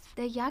stuff.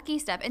 The yucky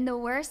stuff. And the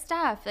worst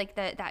stuff, like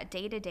that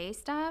day-to-day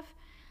stuff,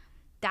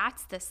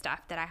 that's the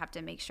stuff that I have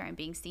to make sure I'm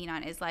being seen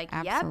on, is like,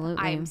 Absolutely. Yep,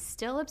 I'm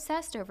still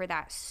obsessed over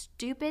that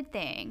stupid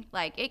thing.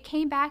 Like, it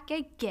came back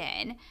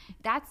again.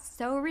 That's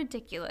so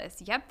ridiculous.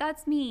 Yep,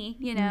 that's me,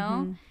 you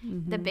know?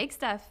 The big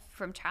stuff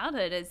from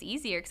childhood is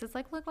easier because it's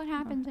like, look what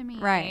happened to me.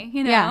 Right.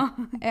 You know?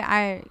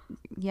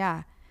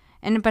 Yeah.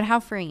 But how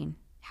freeing.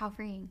 How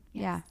freeing.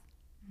 Yes.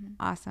 Yeah.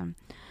 Awesome.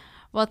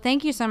 Well,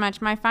 thank you so much.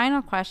 My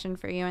final question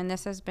for you, and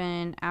this has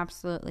been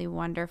absolutely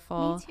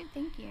wonderful. Me too.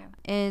 Thank you.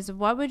 Is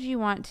what would you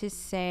want to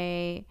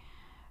say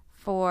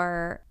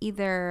for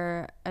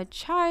either a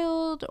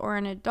child or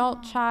an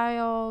adult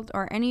child,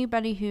 or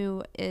anybody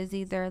who is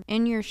either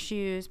in your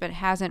shoes but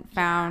hasn't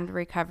found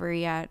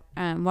recovery yet?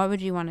 What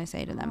would you want to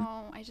say to them?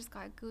 Oh, I just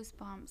got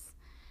goosebumps.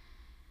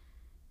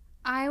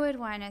 I would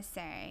want to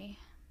say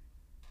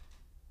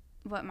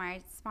what my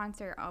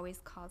sponsor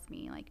always calls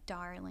me, like,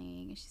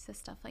 darling. She says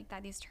stuff like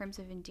that, these terms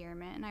of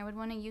endearment. And I would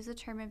want to use a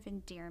term of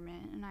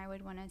endearment, and I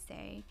would want to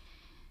say,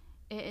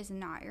 it is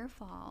not your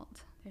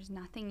fault. There's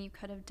nothing you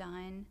could have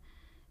done.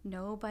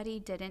 Nobody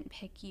didn't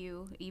pick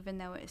you, even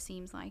though it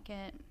seems like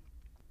it.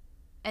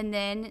 And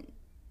then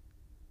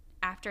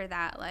after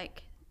that,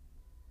 like,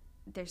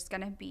 there's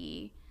going to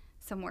be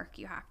some work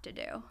you have to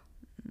do.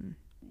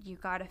 You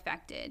got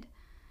affected,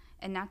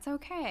 and that's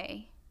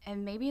okay.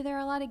 And maybe there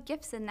are a lot of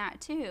gifts in that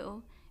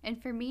too.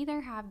 And for me,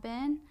 there have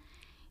been.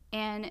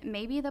 And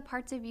maybe the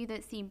parts of you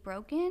that seem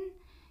broken,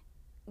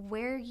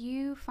 where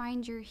you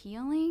find your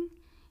healing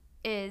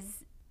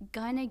is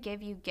gonna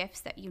give you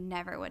gifts that you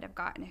never would have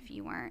gotten if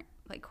you weren't,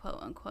 like,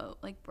 quote unquote,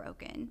 like,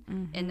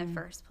 broken in the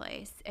first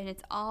place. And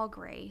it's all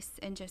grace,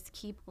 and just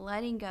keep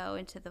letting go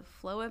into the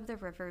flow of the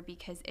river,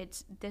 because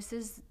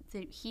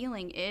the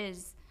healing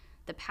is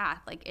the path.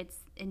 Like, it's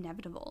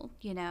inevitable,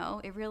 you know?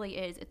 It really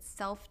is. It's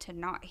self to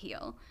not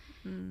heal.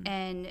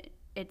 And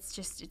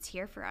it's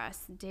here for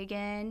us. Dig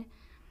in,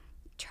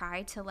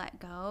 try to let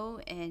go,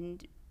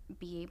 and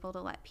be able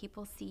to let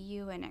people see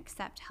you and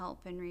accept help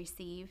and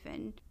receive,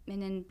 and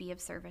then be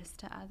of service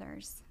to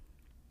others.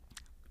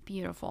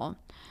 Beautiful.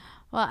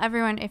 Well,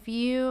 everyone, if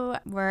you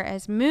were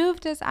as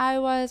moved as I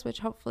was, which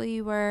hopefully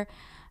you were,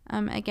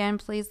 again,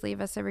 please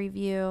leave us a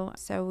review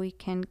so we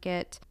can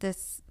get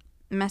this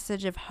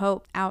message of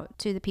hope out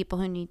to the people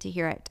who need to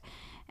hear it.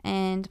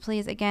 And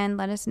please, again,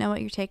 let us know what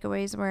your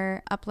takeaways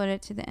were. Upload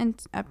it to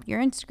your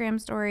Instagram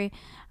story.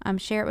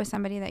 Share it with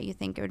somebody that you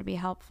think it would be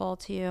helpful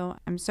to.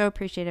 I'm so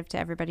appreciative to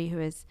everybody who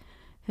is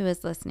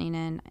listening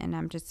in, and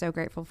I'm just so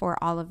grateful for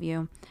all of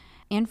you,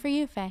 and for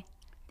you, Faye.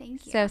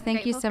 Thank you. So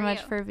thank you so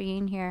much for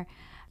being here.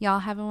 Y'all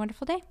have a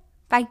wonderful day.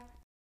 Bye.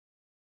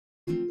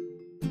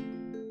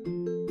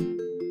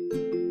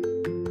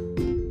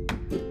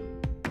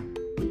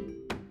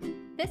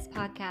 This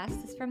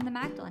podcast is from the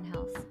Magdalen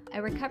House,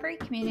 a recovery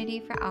community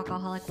for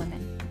alcoholic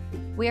women.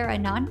 We are a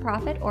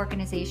nonprofit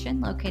organization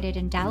located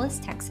in Dallas,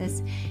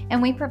 Texas,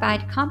 and we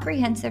provide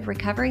comprehensive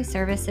recovery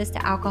services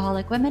to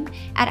alcoholic women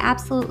at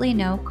absolutely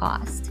no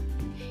cost.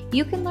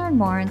 You can learn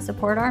more and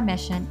support our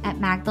mission at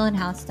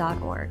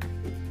magdalenhouse.org.